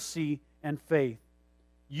 mercy, and faith.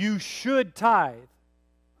 You should tithe."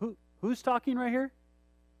 Who's talking right here?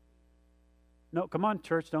 No, come on,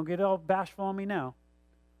 church, don't get all bashful on me now.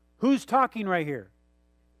 Who's talking right here?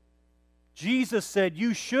 Jesus said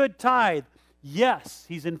you should tithe. Yes,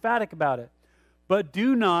 he's emphatic about it. But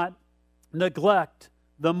do not neglect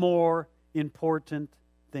the more important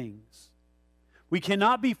things. We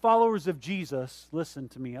cannot be followers of Jesus. Listen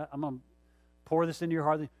to me. I'm going to pour this into your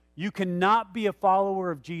heart. You cannot be a follower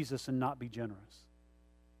of Jesus and not be generous.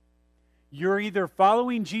 You're either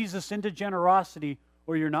following Jesus into generosity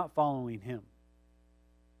or you're not following him.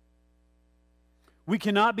 We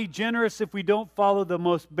cannot be generous if we don't follow the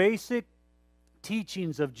most basic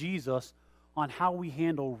teachings of Jesus on how we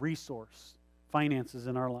handle finances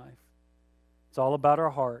in our life. It's all about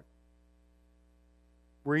our heart.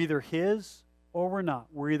 We're either his or we're not.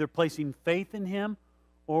 We're either placing faith in him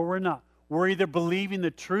or we're not. We're either believing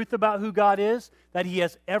the truth about who God is, that he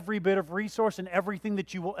has every bit of resource and everything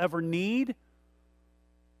that you will ever need,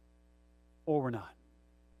 or we're not.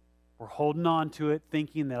 We're holding on to it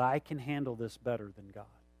thinking that I can handle this better than God.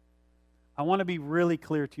 I want to be really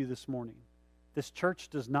clear to you this morning. This church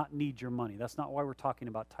does not need your money. That's not why we're talking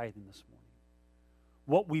about tithing this morning.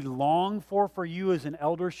 What we long for you as an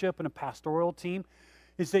eldership and a pastoral team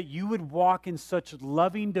is that you would walk in such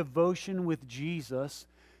loving devotion with Jesus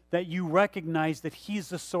that you recognize that he's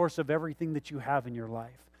the source of everything that you have in your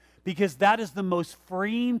life. Because that is the most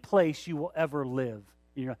freeing place you will ever live.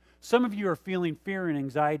 Some of you are feeling fear and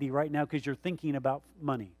anxiety right now because you're thinking about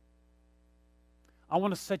money. I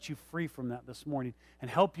want to set you free from that this morning and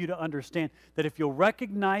help you to understand that if you'll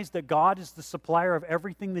recognize that God is the supplier of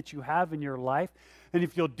everything that you have in your life, and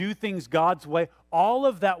if you'll do things God's way, all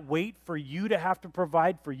of that weight for you to have to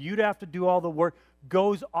provide, for you to have to do all the work,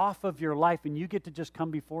 goes off of your life, and you get to just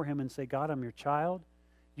come before him and say, God, I'm your child.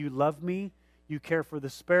 You love me. You care for the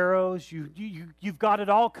sparrows. You've got it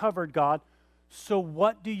all covered, God. So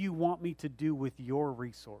what do you want me to do with your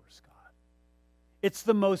resource, God? It's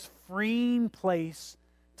the most freeing place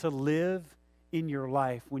to live in your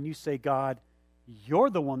life when you say, God, you're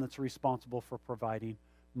the one that's responsible for providing.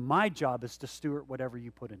 My job is to steward whatever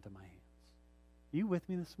you put into my hands. Are you with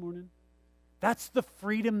me this morning? That's the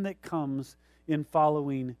freedom that comes in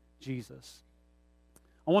following Jesus.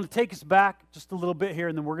 I want to take us back just a little bit here,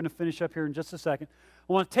 and then we're going to finish up here in just a second.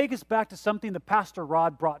 I want to take us back to something that Pastor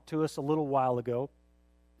Rod brought to us a little while ago.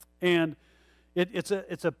 And it's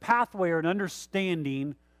a pathway or an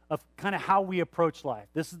understanding of kind of how we approach life.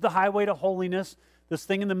 This is the highway to holiness. This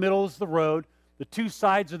thing in the middle is the road. The two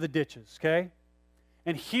sides are the ditches, okay?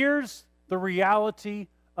 And here's the reality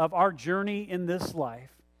of our journey in this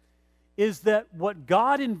life, is that what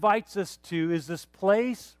God invites us to is this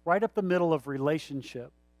place right up the middle of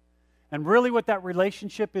relationship. And really what that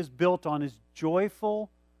relationship is built on is joyful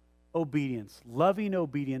obedience, loving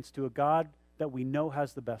obedience to a God that we know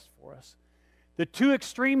has the best for us. The two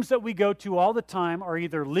extremes that we go to all the time are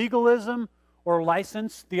either legalism or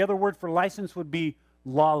license. The other word for license would be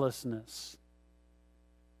lawlessness.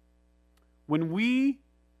 When we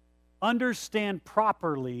understand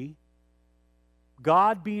properly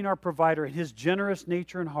God being our provider and his generous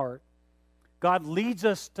nature and heart, God leads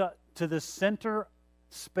us to the center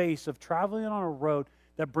space of traveling on a road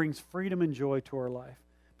that brings freedom and joy to our life.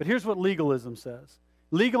 But here's what legalism says.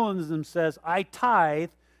 Legalism says, I tithe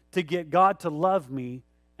to get God to love me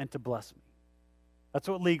and to bless me. That's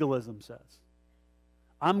what legalism says.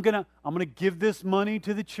 I'm gonna give this money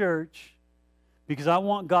to the church because I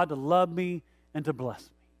want God to love me and to bless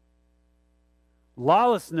me.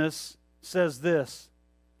 Lawlessness says this,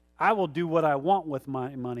 I will do what I want with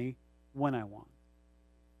my money when I want.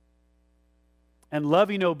 And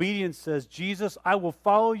loving obedience says, Jesus, I will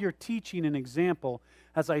follow your teaching and example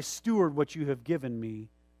as I steward what you have given me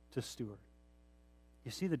to steward.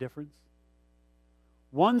 You see the difference?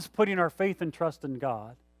 One's putting our faith and trust in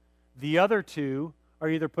God. The other two are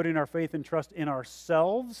either putting our faith and trust in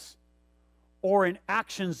ourselves or in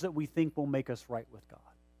actions that we think will make us right with God.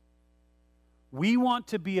 We want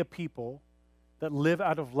to be a people that live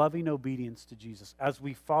out of loving obedience to Jesus as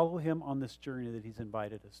we follow him on this journey that he's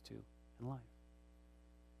invited us to in life.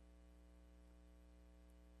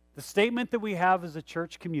 The statement that we have as a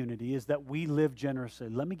church community is that we live generously.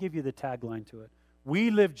 Let me give you the tagline to it. We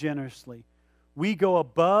live generously. We go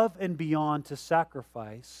above and beyond to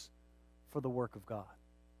sacrifice for the work of God.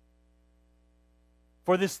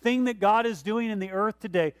 For this thing that God is doing in the earth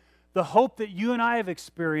today, the hope that you and I have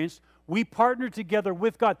experienced, we partner together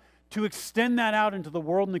with God to extend that out into the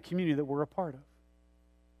world and the community that we're a part of.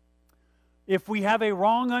 If we have a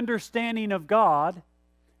wrong understanding of God,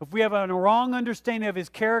 if we have a wrong understanding of his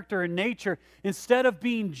character and nature, instead of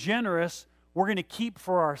being generous, we're going to keep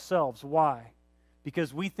for ourselves. Why?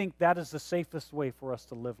 Because we think that is the safest way for us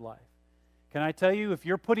to live life. Can I tell you, if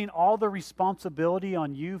you're putting all the responsibility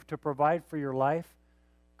on you to provide for your life,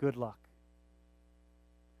 good luck.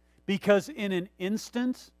 Because in an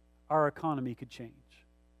instant, our economy could change.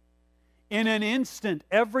 In an instant,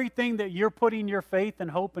 everything that you're putting your faith and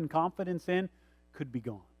hope and confidence in could be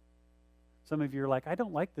gone. Some of you are like, I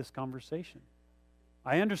don't like this conversation.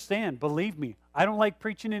 I understand. Believe me, I don't like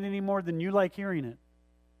preaching it any more than you like hearing it.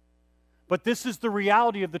 But this is the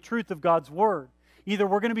reality of the truth of God's Word. Either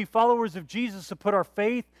we're going to be followers of Jesus to put our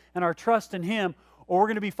faith and our trust in him, or we're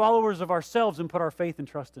going to be followers of ourselves and put our faith and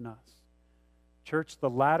trust in us. Church, the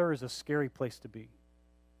latter is a scary place to be.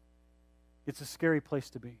 It's a scary place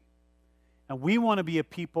to be. And we want to be a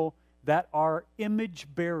people that are image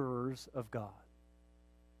bearers of God.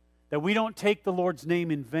 That we don't take the Lord's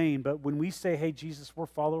name in vain, but when we say, hey, Jesus, we're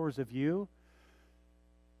followers of you,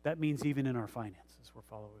 that means even in our finances, we're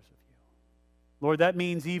followers of you. Lord, that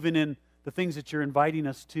means even in the things that you're inviting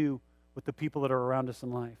us to with the people that are around us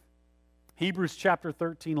in life. Hebrews chapter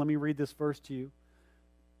 13, let me read this verse to you.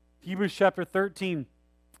 Hebrews chapter 13,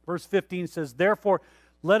 verse 15 says, therefore,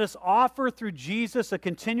 let us offer through Jesus a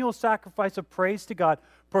continual sacrifice of praise to God,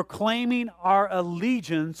 proclaiming our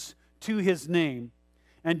allegiance to his name.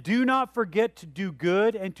 And do not forget to do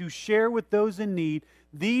good and to share with those in need.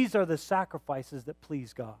 These are the sacrifices that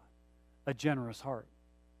please God. A generous heart.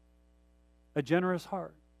 A generous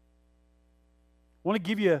heart. I want to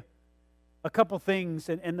give you a couple things,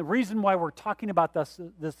 and the reason why we're talking about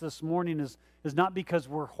this morning is not because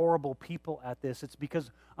we're horrible people at this. It's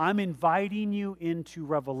because I'm inviting you into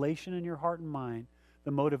revelation in your heart and mind,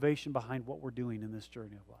 the motivation behind what we're doing in this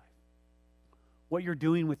journey of life. What you're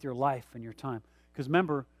doing with your life and your time. Because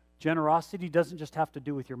remember, generosity doesn't just have to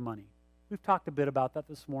do with your money. We've talked a bit about that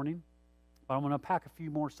this morning, but I'm going to pack a few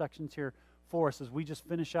more sections here for us as we just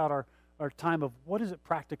finish out our time of what does it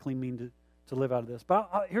practically mean to live out of this. But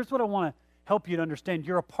here's what I want to help you to understand.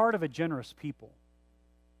 You're a part of a generous people.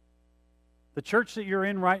 The church that you're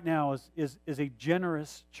in right now is a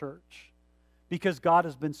generous church because God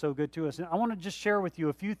has been so good to us. And I want to just share with you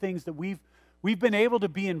a few things that we've been able to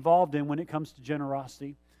be involved in when it comes to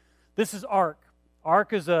generosity. This is ARC.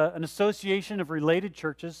 ARC is an association of related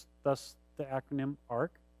churches, thus the acronym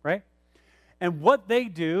ARC, right? And what they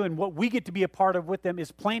do and what we get to be a part of with them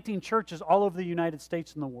is planting churches all over the United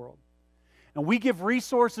States and the world. And we give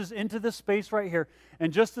resources into this space right here.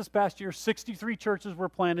 And just this past year, 63 churches were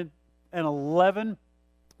planted and 11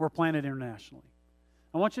 were planted internationally.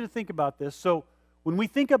 I want you to think about this. So when we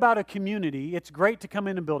think about a community, it's great to come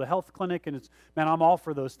in and build a health clinic, and I'm all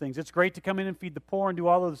for those things. It's great to come in and feed the poor and do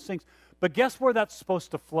all those things. But guess where that's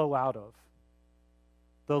supposed to flow out of?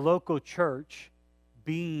 The local church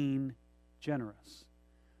being generous.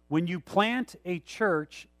 When you plant a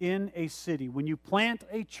church in a city, when you plant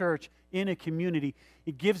a church in a community,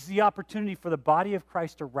 it gives the opportunity for the body of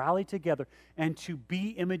Christ to rally together and to be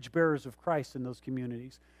image bearers of Christ in those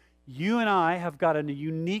communities. You and I have got a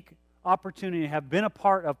unique opportunity, have been a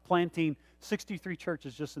part of planting 63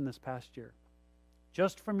 churches just in this past year,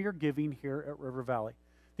 just from your giving here at River Valley.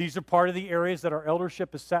 These are part of the areas that our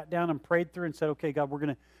eldership has sat down and prayed through and said, okay, God, we're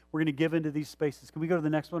going to give into these spaces. Can we go to the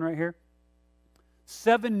next one right here?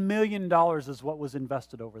 $7 million is what was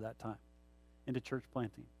invested over that time into church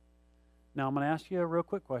planting. Now, I'm going to ask you a real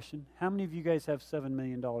quick question. How many of you guys have $7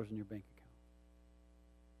 million in your bank account?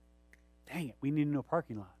 Dang it, we need a new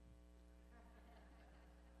parking lot.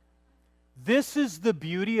 This is the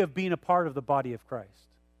beauty of being a part of the body of Christ.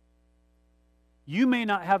 You may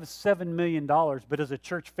not have $7 million, but as a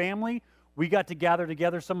church family, We got to gather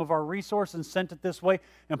together some of our resources and sent it this way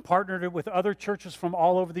and partnered it with other churches from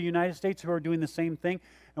all over the United States who are doing the same thing.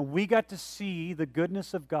 And we got to see the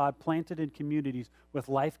goodness of God planted in communities with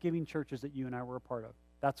life-giving churches that you and I were a part of.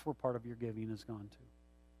 That's where part of your giving has gone to.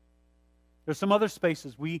 There's some other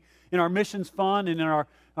spaces. We, in our missions fund and in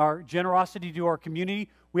our generosity to our community,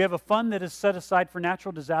 we have a fund that is set aside for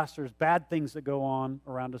natural disasters, bad things that go on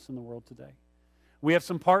around us in the world today. We have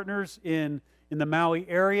some partners in the Maui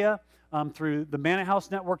area through the Manna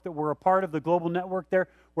House Network that we're a part of, the global network there,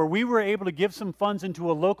 where we were able to give some funds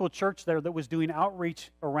into a local church there that was doing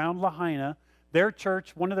outreach around Lahaina. Their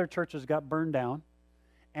church, one of their churches got burned down,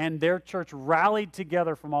 and their church rallied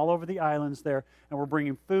together from all over the islands there, and we're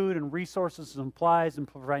bringing food and resources and supplies and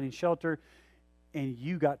providing shelter, and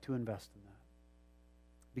you got to invest in that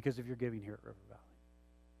because of your giving here at River Valley.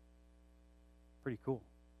 Pretty cool.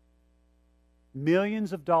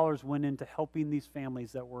 Millions of dollars went into helping these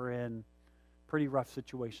families that were in pretty rough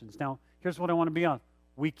situations. Now, here's what I want to be on.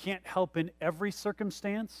 We can't help in every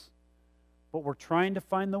circumstance, but we're trying to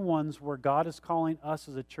find the ones where God is calling us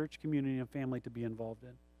as a church community and family to be involved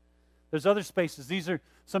in. There's other spaces. These are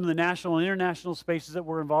some of the national and international spaces that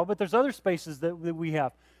we're involved with. There's other spaces that we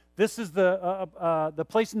have. This is the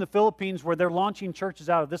place in the Philippines where they're launching churches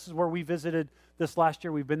out of. This is where we visited this last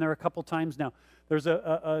year. We've been there a couple times now. There's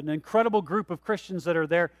an incredible group of Christians that are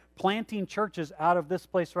there planting churches out of this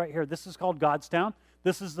place right here. This is called Godstown.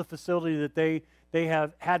 This is the facility that they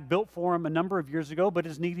have had built for them a number of years ago, but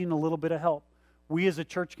is needing a little bit of help. We as a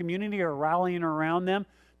church community are rallying around them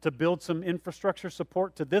to build some infrastructure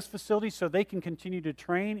support to this facility so they can continue to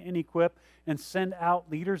train and equip and send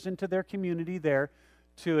out leaders into their community there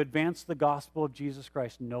to advance the gospel of Jesus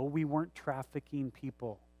Christ. No, we weren't trafficking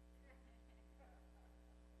people.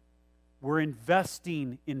 We're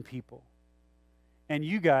investing in people. And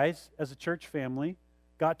you guys, as a church family,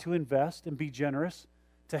 got to invest and be generous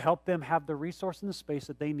to help them have the resource and the space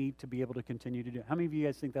that they need to be able to continue to do it. How many of you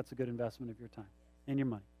guys think that's a good investment of your time and your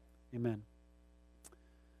money? Amen.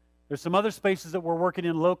 There's some other spaces that we're working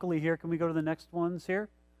in locally here. Can we go to the next ones here?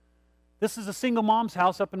 This is a single mom's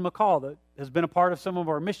house up in McCall that has been a part of some of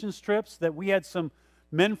our missions trips, that we had some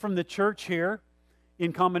men from the church here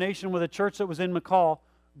in combination with a church that was in McCall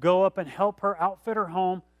go up and help her outfit her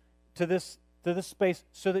home to this space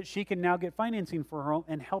so that she can now get financing for her home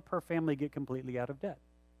and help her family get completely out of debt.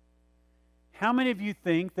 How many of you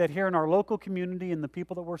think that here in our local community and the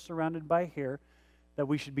people that we're surrounded by here, that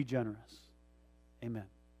we should be generous? Amen.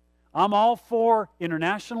 I'm all for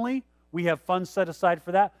internationally. We have funds set aside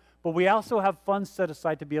for that. But we also have funds set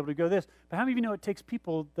aside to be able to go this. But how many of you know it takes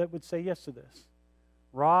people that would say yes to this?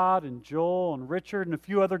 Rod and Joel and Richard and a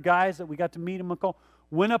few other guys that we got to meet in McCall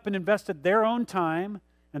went up and invested their own time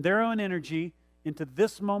and their own energy into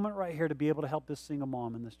this moment right here to be able to help this single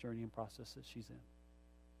mom in this journey and process that she's in.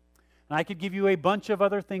 And I could give you a bunch of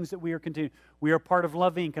other things that we are continuing. We are part of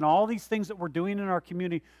Love Inc. and all these things that we're doing in our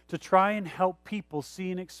community to try and help people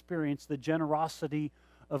see and experience the generosity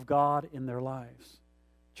of God in their lives.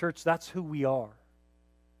 Church, that's who we are.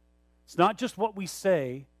 It's not just what we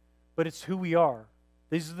say, but it's who we are.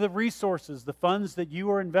 These are the resources, the funds that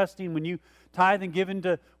you are investing when you tithe and give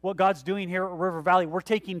into what God's doing here at River Valley. We're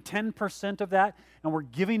taking 10% of that and we're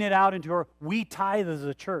giving it out into we tithe as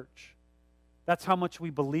a church. That's how much we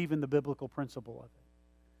believe in the biblical principle of it.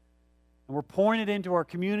 And we're pouring it into our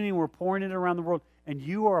community and we're pouring it around the world. And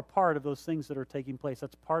you are a part of those things that are taking place.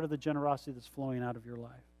 That's part of the generosity that's flowing out of your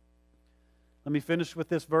life. Let me finish with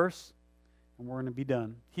this verse and we're going to be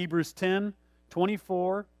done. Hebrews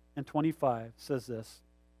 10:24 and 25 says this.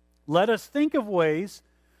 Let us think of ways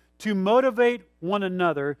to motivate one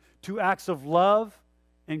another to acts of love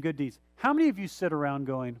and good deeds. How many of you sit around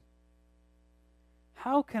going,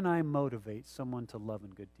 how can I motivate someone to love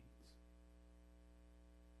and good deeds?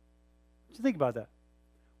 What do you think about that?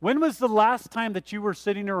 When was the last time that you were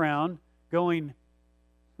sitting around going,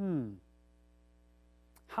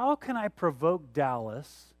 how can I provoke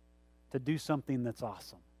Dallas to do something that's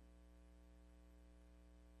awesome?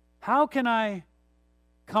 How can I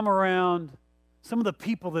come around some of the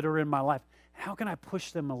people that are in my life? How can I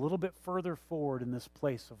push them a little bit further forward in this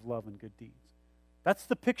place of love and good deeds? That's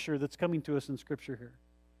the picture that's coming to us in Scripture here.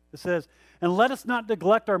 It says, and let us not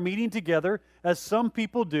neglect our meeting together as some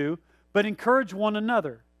people do, but encourage one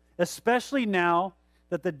another, especially now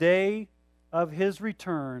that the day of His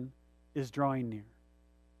return is drawing near.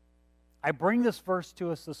 I bring this verse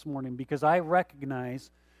to us this morning because I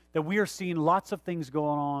recognize that we are seeing lots of things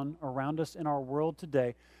going on around us in our world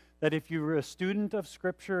today, that if you're a student of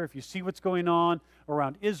Scripture, if you see what's going on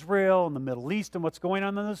around Israel and the Middle East and what's going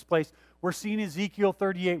on in this place, we're seeing Ezekiel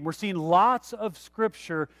 38. We're seeing lots of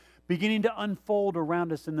Scripture beginning to unfold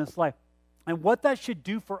around us in this life. And what that should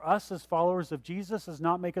do for us as followers of Jesus is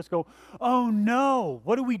not make us go, oh no,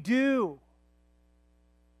 what do we do?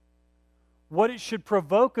 What it should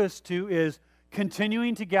provoke us to is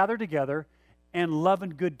continuing to gather together and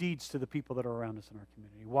loving good deeds to the people that are around us in our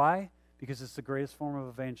community. Why? Because it's the greatest form of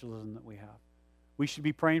evangelism that we have. We should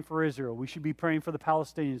be praying for Israel. We should be praying for the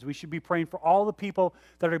Palestinians. We should be praying for all the people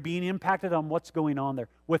that are being impacted on what's going on there.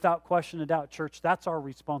 Without question and doubt, church, that's our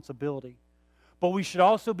responsibility. But we should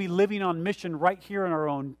also be living on mission right here in our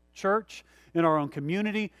own church, in our own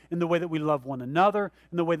community, in the way that we love one another,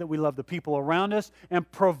 in the way that we love the people around us,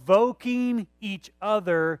 and provoking each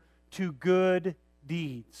other to good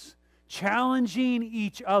deeds. Challenging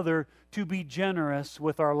each other to be generous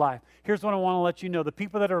with our life. Here's what I want to let you know. The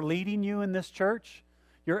people that are leading you in this church,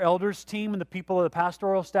 your elders team and the people of the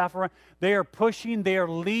pastoral staff around, they are pushing, they are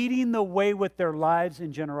leading the way with their lives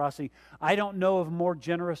in generosity. I don't know of more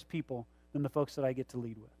generous people than the folks that I get to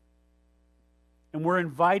lead with. And we're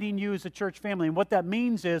inviting you as a church family. And what that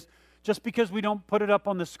means is, just because we don't put it up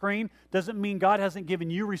on the screen doesn't mean God hasn't given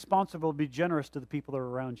you responsibility to be generous to the people that are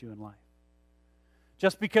around you in life.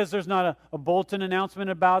 Just because there's not a bulletin announcement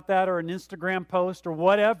about that or an Instagram post or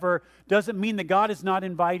whatever doesn't mean that God is not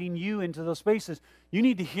inviting you into those spaces. You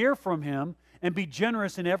need to hear from Him and be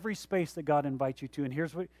generous in every space that God invites you to. And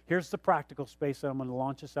here's the practical space that I'm going to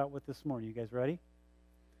launch us out with this morning. You guys ready?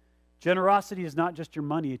 Generosity is not just your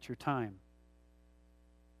money, it's your time.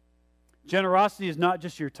 Generosity is not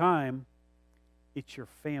just your time, it's your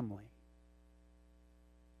family.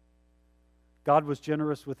 God was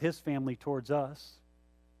generous with His family towards us.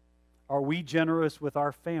 Are we generous with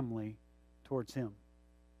our family towards Him?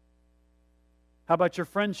 How about your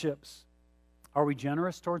friendships? Are we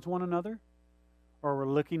generous towards one another? Or are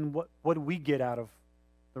we looking, what do we get out of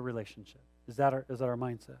the relationship? Is that our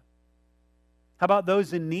mindset? How about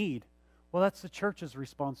those in need? Well, that's the church's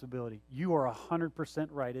responsibility. You are 100%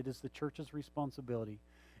 right. It is the church's responsibility,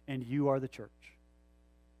 and you are the church.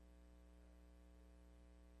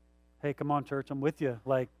 Hey, come on, church, I'm with you.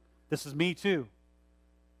 Like, this is me too.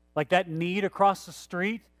 Like that need across the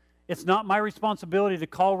street, it's not my responsibility to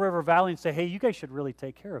call River Valley and say, hey, you guys should really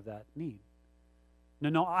take care of that need.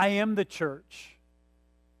 No, I am the church.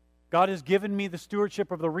 God has given me the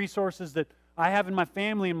stewardship of the resources that I have in my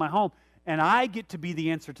family and my home, and I get to be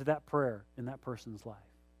the answer to that prayer in that person's life.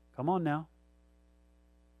 Come on now.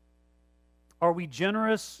 Are we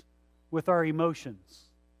generous with our emotions?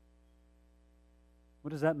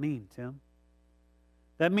 What does that mean, Tim?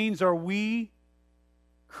 That means, are we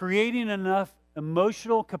creating enough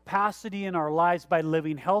emotional capacity in our lives by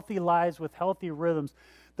living healthy lives with healthy rhythms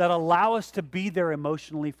that allow us to be there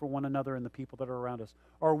emotionally for one another and the people that are around us?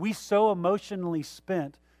 Or are we so emotionally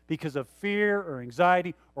spent because of fear or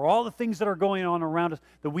anxiety or all the things that are going on around us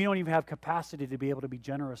that we don't even have capacity to be able to be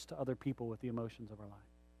generous to other people with the emotions of our life,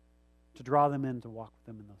 to draw them in, to walk with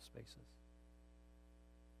them in those spaces?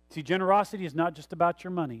 See, generosity is not just about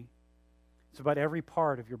your money. It's about every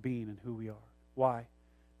part of your being and who we are. Why?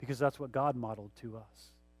 Because that's what God modeled to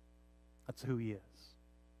us. That's who He is.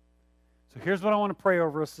 So here's what I want to pray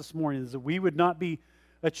over us this morning, is that we would not be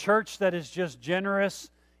a church that is just generous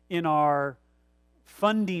in our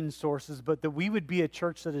funding sources, but that we would be a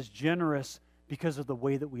church that is generous because of the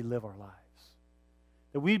way that we live our lives.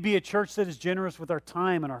 That we'd be a church that is generous with our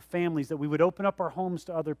time and our families, that we would open up our homes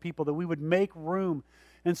to other people, that we would make room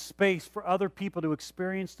and space for other people to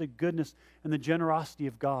experience the goodness and the generosity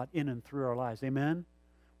of God in and through our lives. Amen?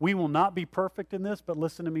 We will not be perfect in this, but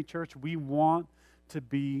listen to me, church. We want to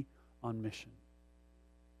be on mission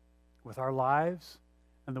with our lives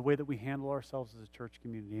and the way that we handle ourselves as a church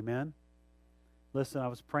community. Amen? Listen, I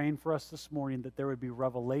was praying for us this morning that there would be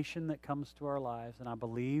revelation that comes to our lives, and I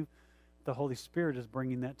believe the Holy Spirit is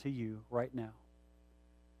bringing that to you right now.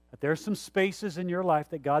 That there are some spaces in your life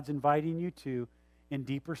that God's inviting you to in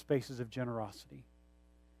deeper spaces of generosity.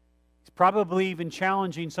 He's probably even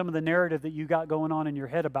challenging some of the narrative that you got going on in your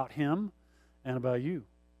head about Him and about you.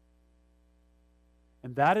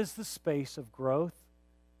 And that is the space of growth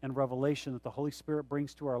and revelation that the Holy Spirit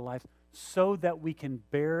brings to our life so that we can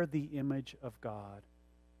bear the image of God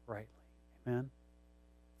rightly. Amen?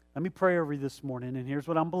 Let me pray over you this morning, and here's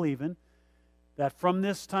what I'm believing. That from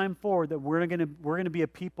this time forward, that we're going to be a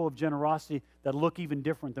people of generosity that look even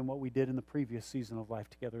different than what we did in the previous season of life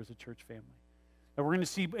together as a church family. That we're going to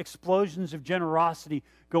see explosions of generosity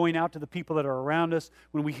going out to the people that are around us.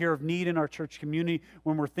 When we hear of need in our church community,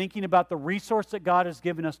 when we're thinking about the resource that God has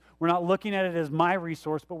given us, we're not looking at it as my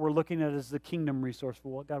resource, but we're looking at it as the kingdom resource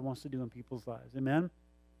for what God wants to do in people's lives. Amen?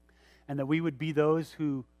 And that we would be those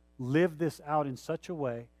who live this out in such a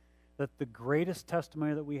way that the greatest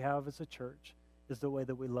testimony that we have as a church is the way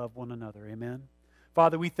that we love one another. Amen?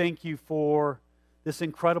 Father, we thank you for this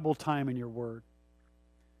incredible time in your word.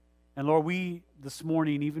 And Lord, we this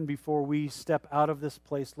morning, even before we step out of this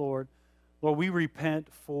place, Lord, we repent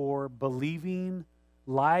for believing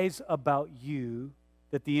lies about you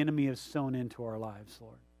that the enemy has sown into our lives,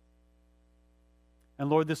 Lord. And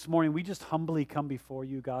Lord, this morning we just humbly come before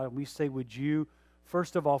you, God, and we say, would you,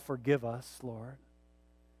 first of all, forgive us, Lord?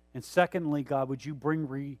 And secondly, God, would you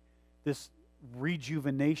bring this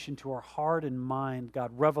rejuvenation to our heart and mind,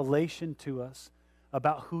 God, revelation to us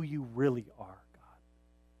about who you really are, God.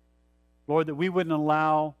 Lord, that we wouldn't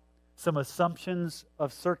allow some assumptions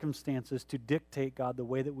of circumstances to dictate, God, the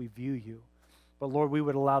way that we view you. But Lord, we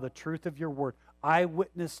would allow the truth of your word,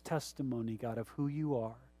 eyewitness testimony, God, of who you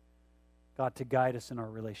are, God, to guide us in our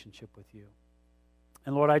relationship with you.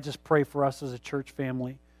 And Lord, I just pray for us as a church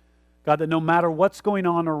family, God, that no matter what's going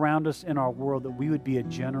on around us in our world, that we would be a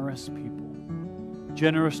generous people.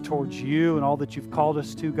 Generous towards you and all that you've called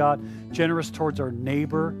us to, God. Generous towards our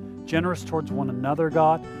neighbor. Generous towards one another,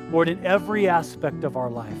 God. Lord, in every aspect of our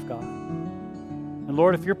life, God. And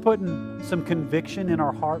Lord, if you're putting some conviction in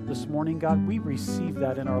our heart this morning, God, we receive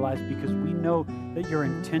that in our lives because we know that your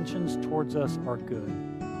intentions towards us are good.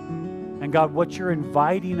 And God, what you're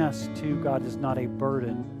inviting us to, God, is not a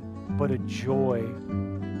burden, but a joy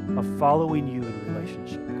of following you in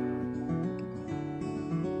relationship.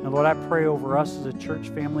 And Lord, I pray over us as a church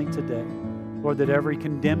family today, Lord, that every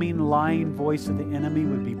condemning, lying voice of the enemy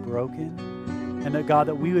would be broken. And that, God,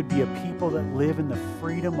 that we would be a people that live in the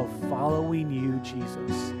freedom of following you,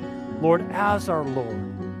 Jesus. Lord, as our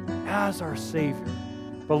Savior.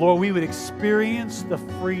 But Lord, we would experience the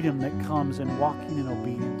freedom that comes in walking in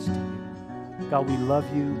obedience to you. God, we love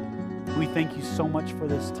you. We thank you so much for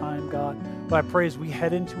this time, God. But I pray as we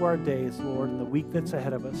head into our days, Lord, and the week that's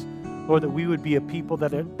ahead of us, Lord, that we would be a people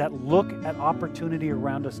that look at opportunity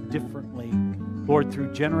around us differently, Lord,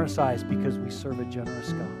 through generous eyes because we serve a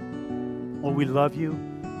generous God. Lord, we love you.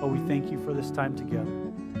 Lord, we thank you for this time together.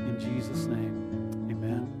 In Jesus' name,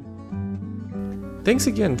 amen. Thanks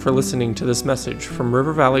again for listening to this message from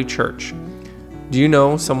River Valley Church. Do you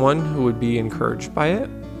know someone who would be encouraged by it?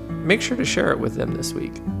 Make sure to share it with them this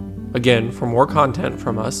week. Again, for more content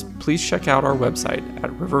from us, please check out our website at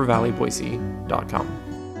rivervalleyboise.com.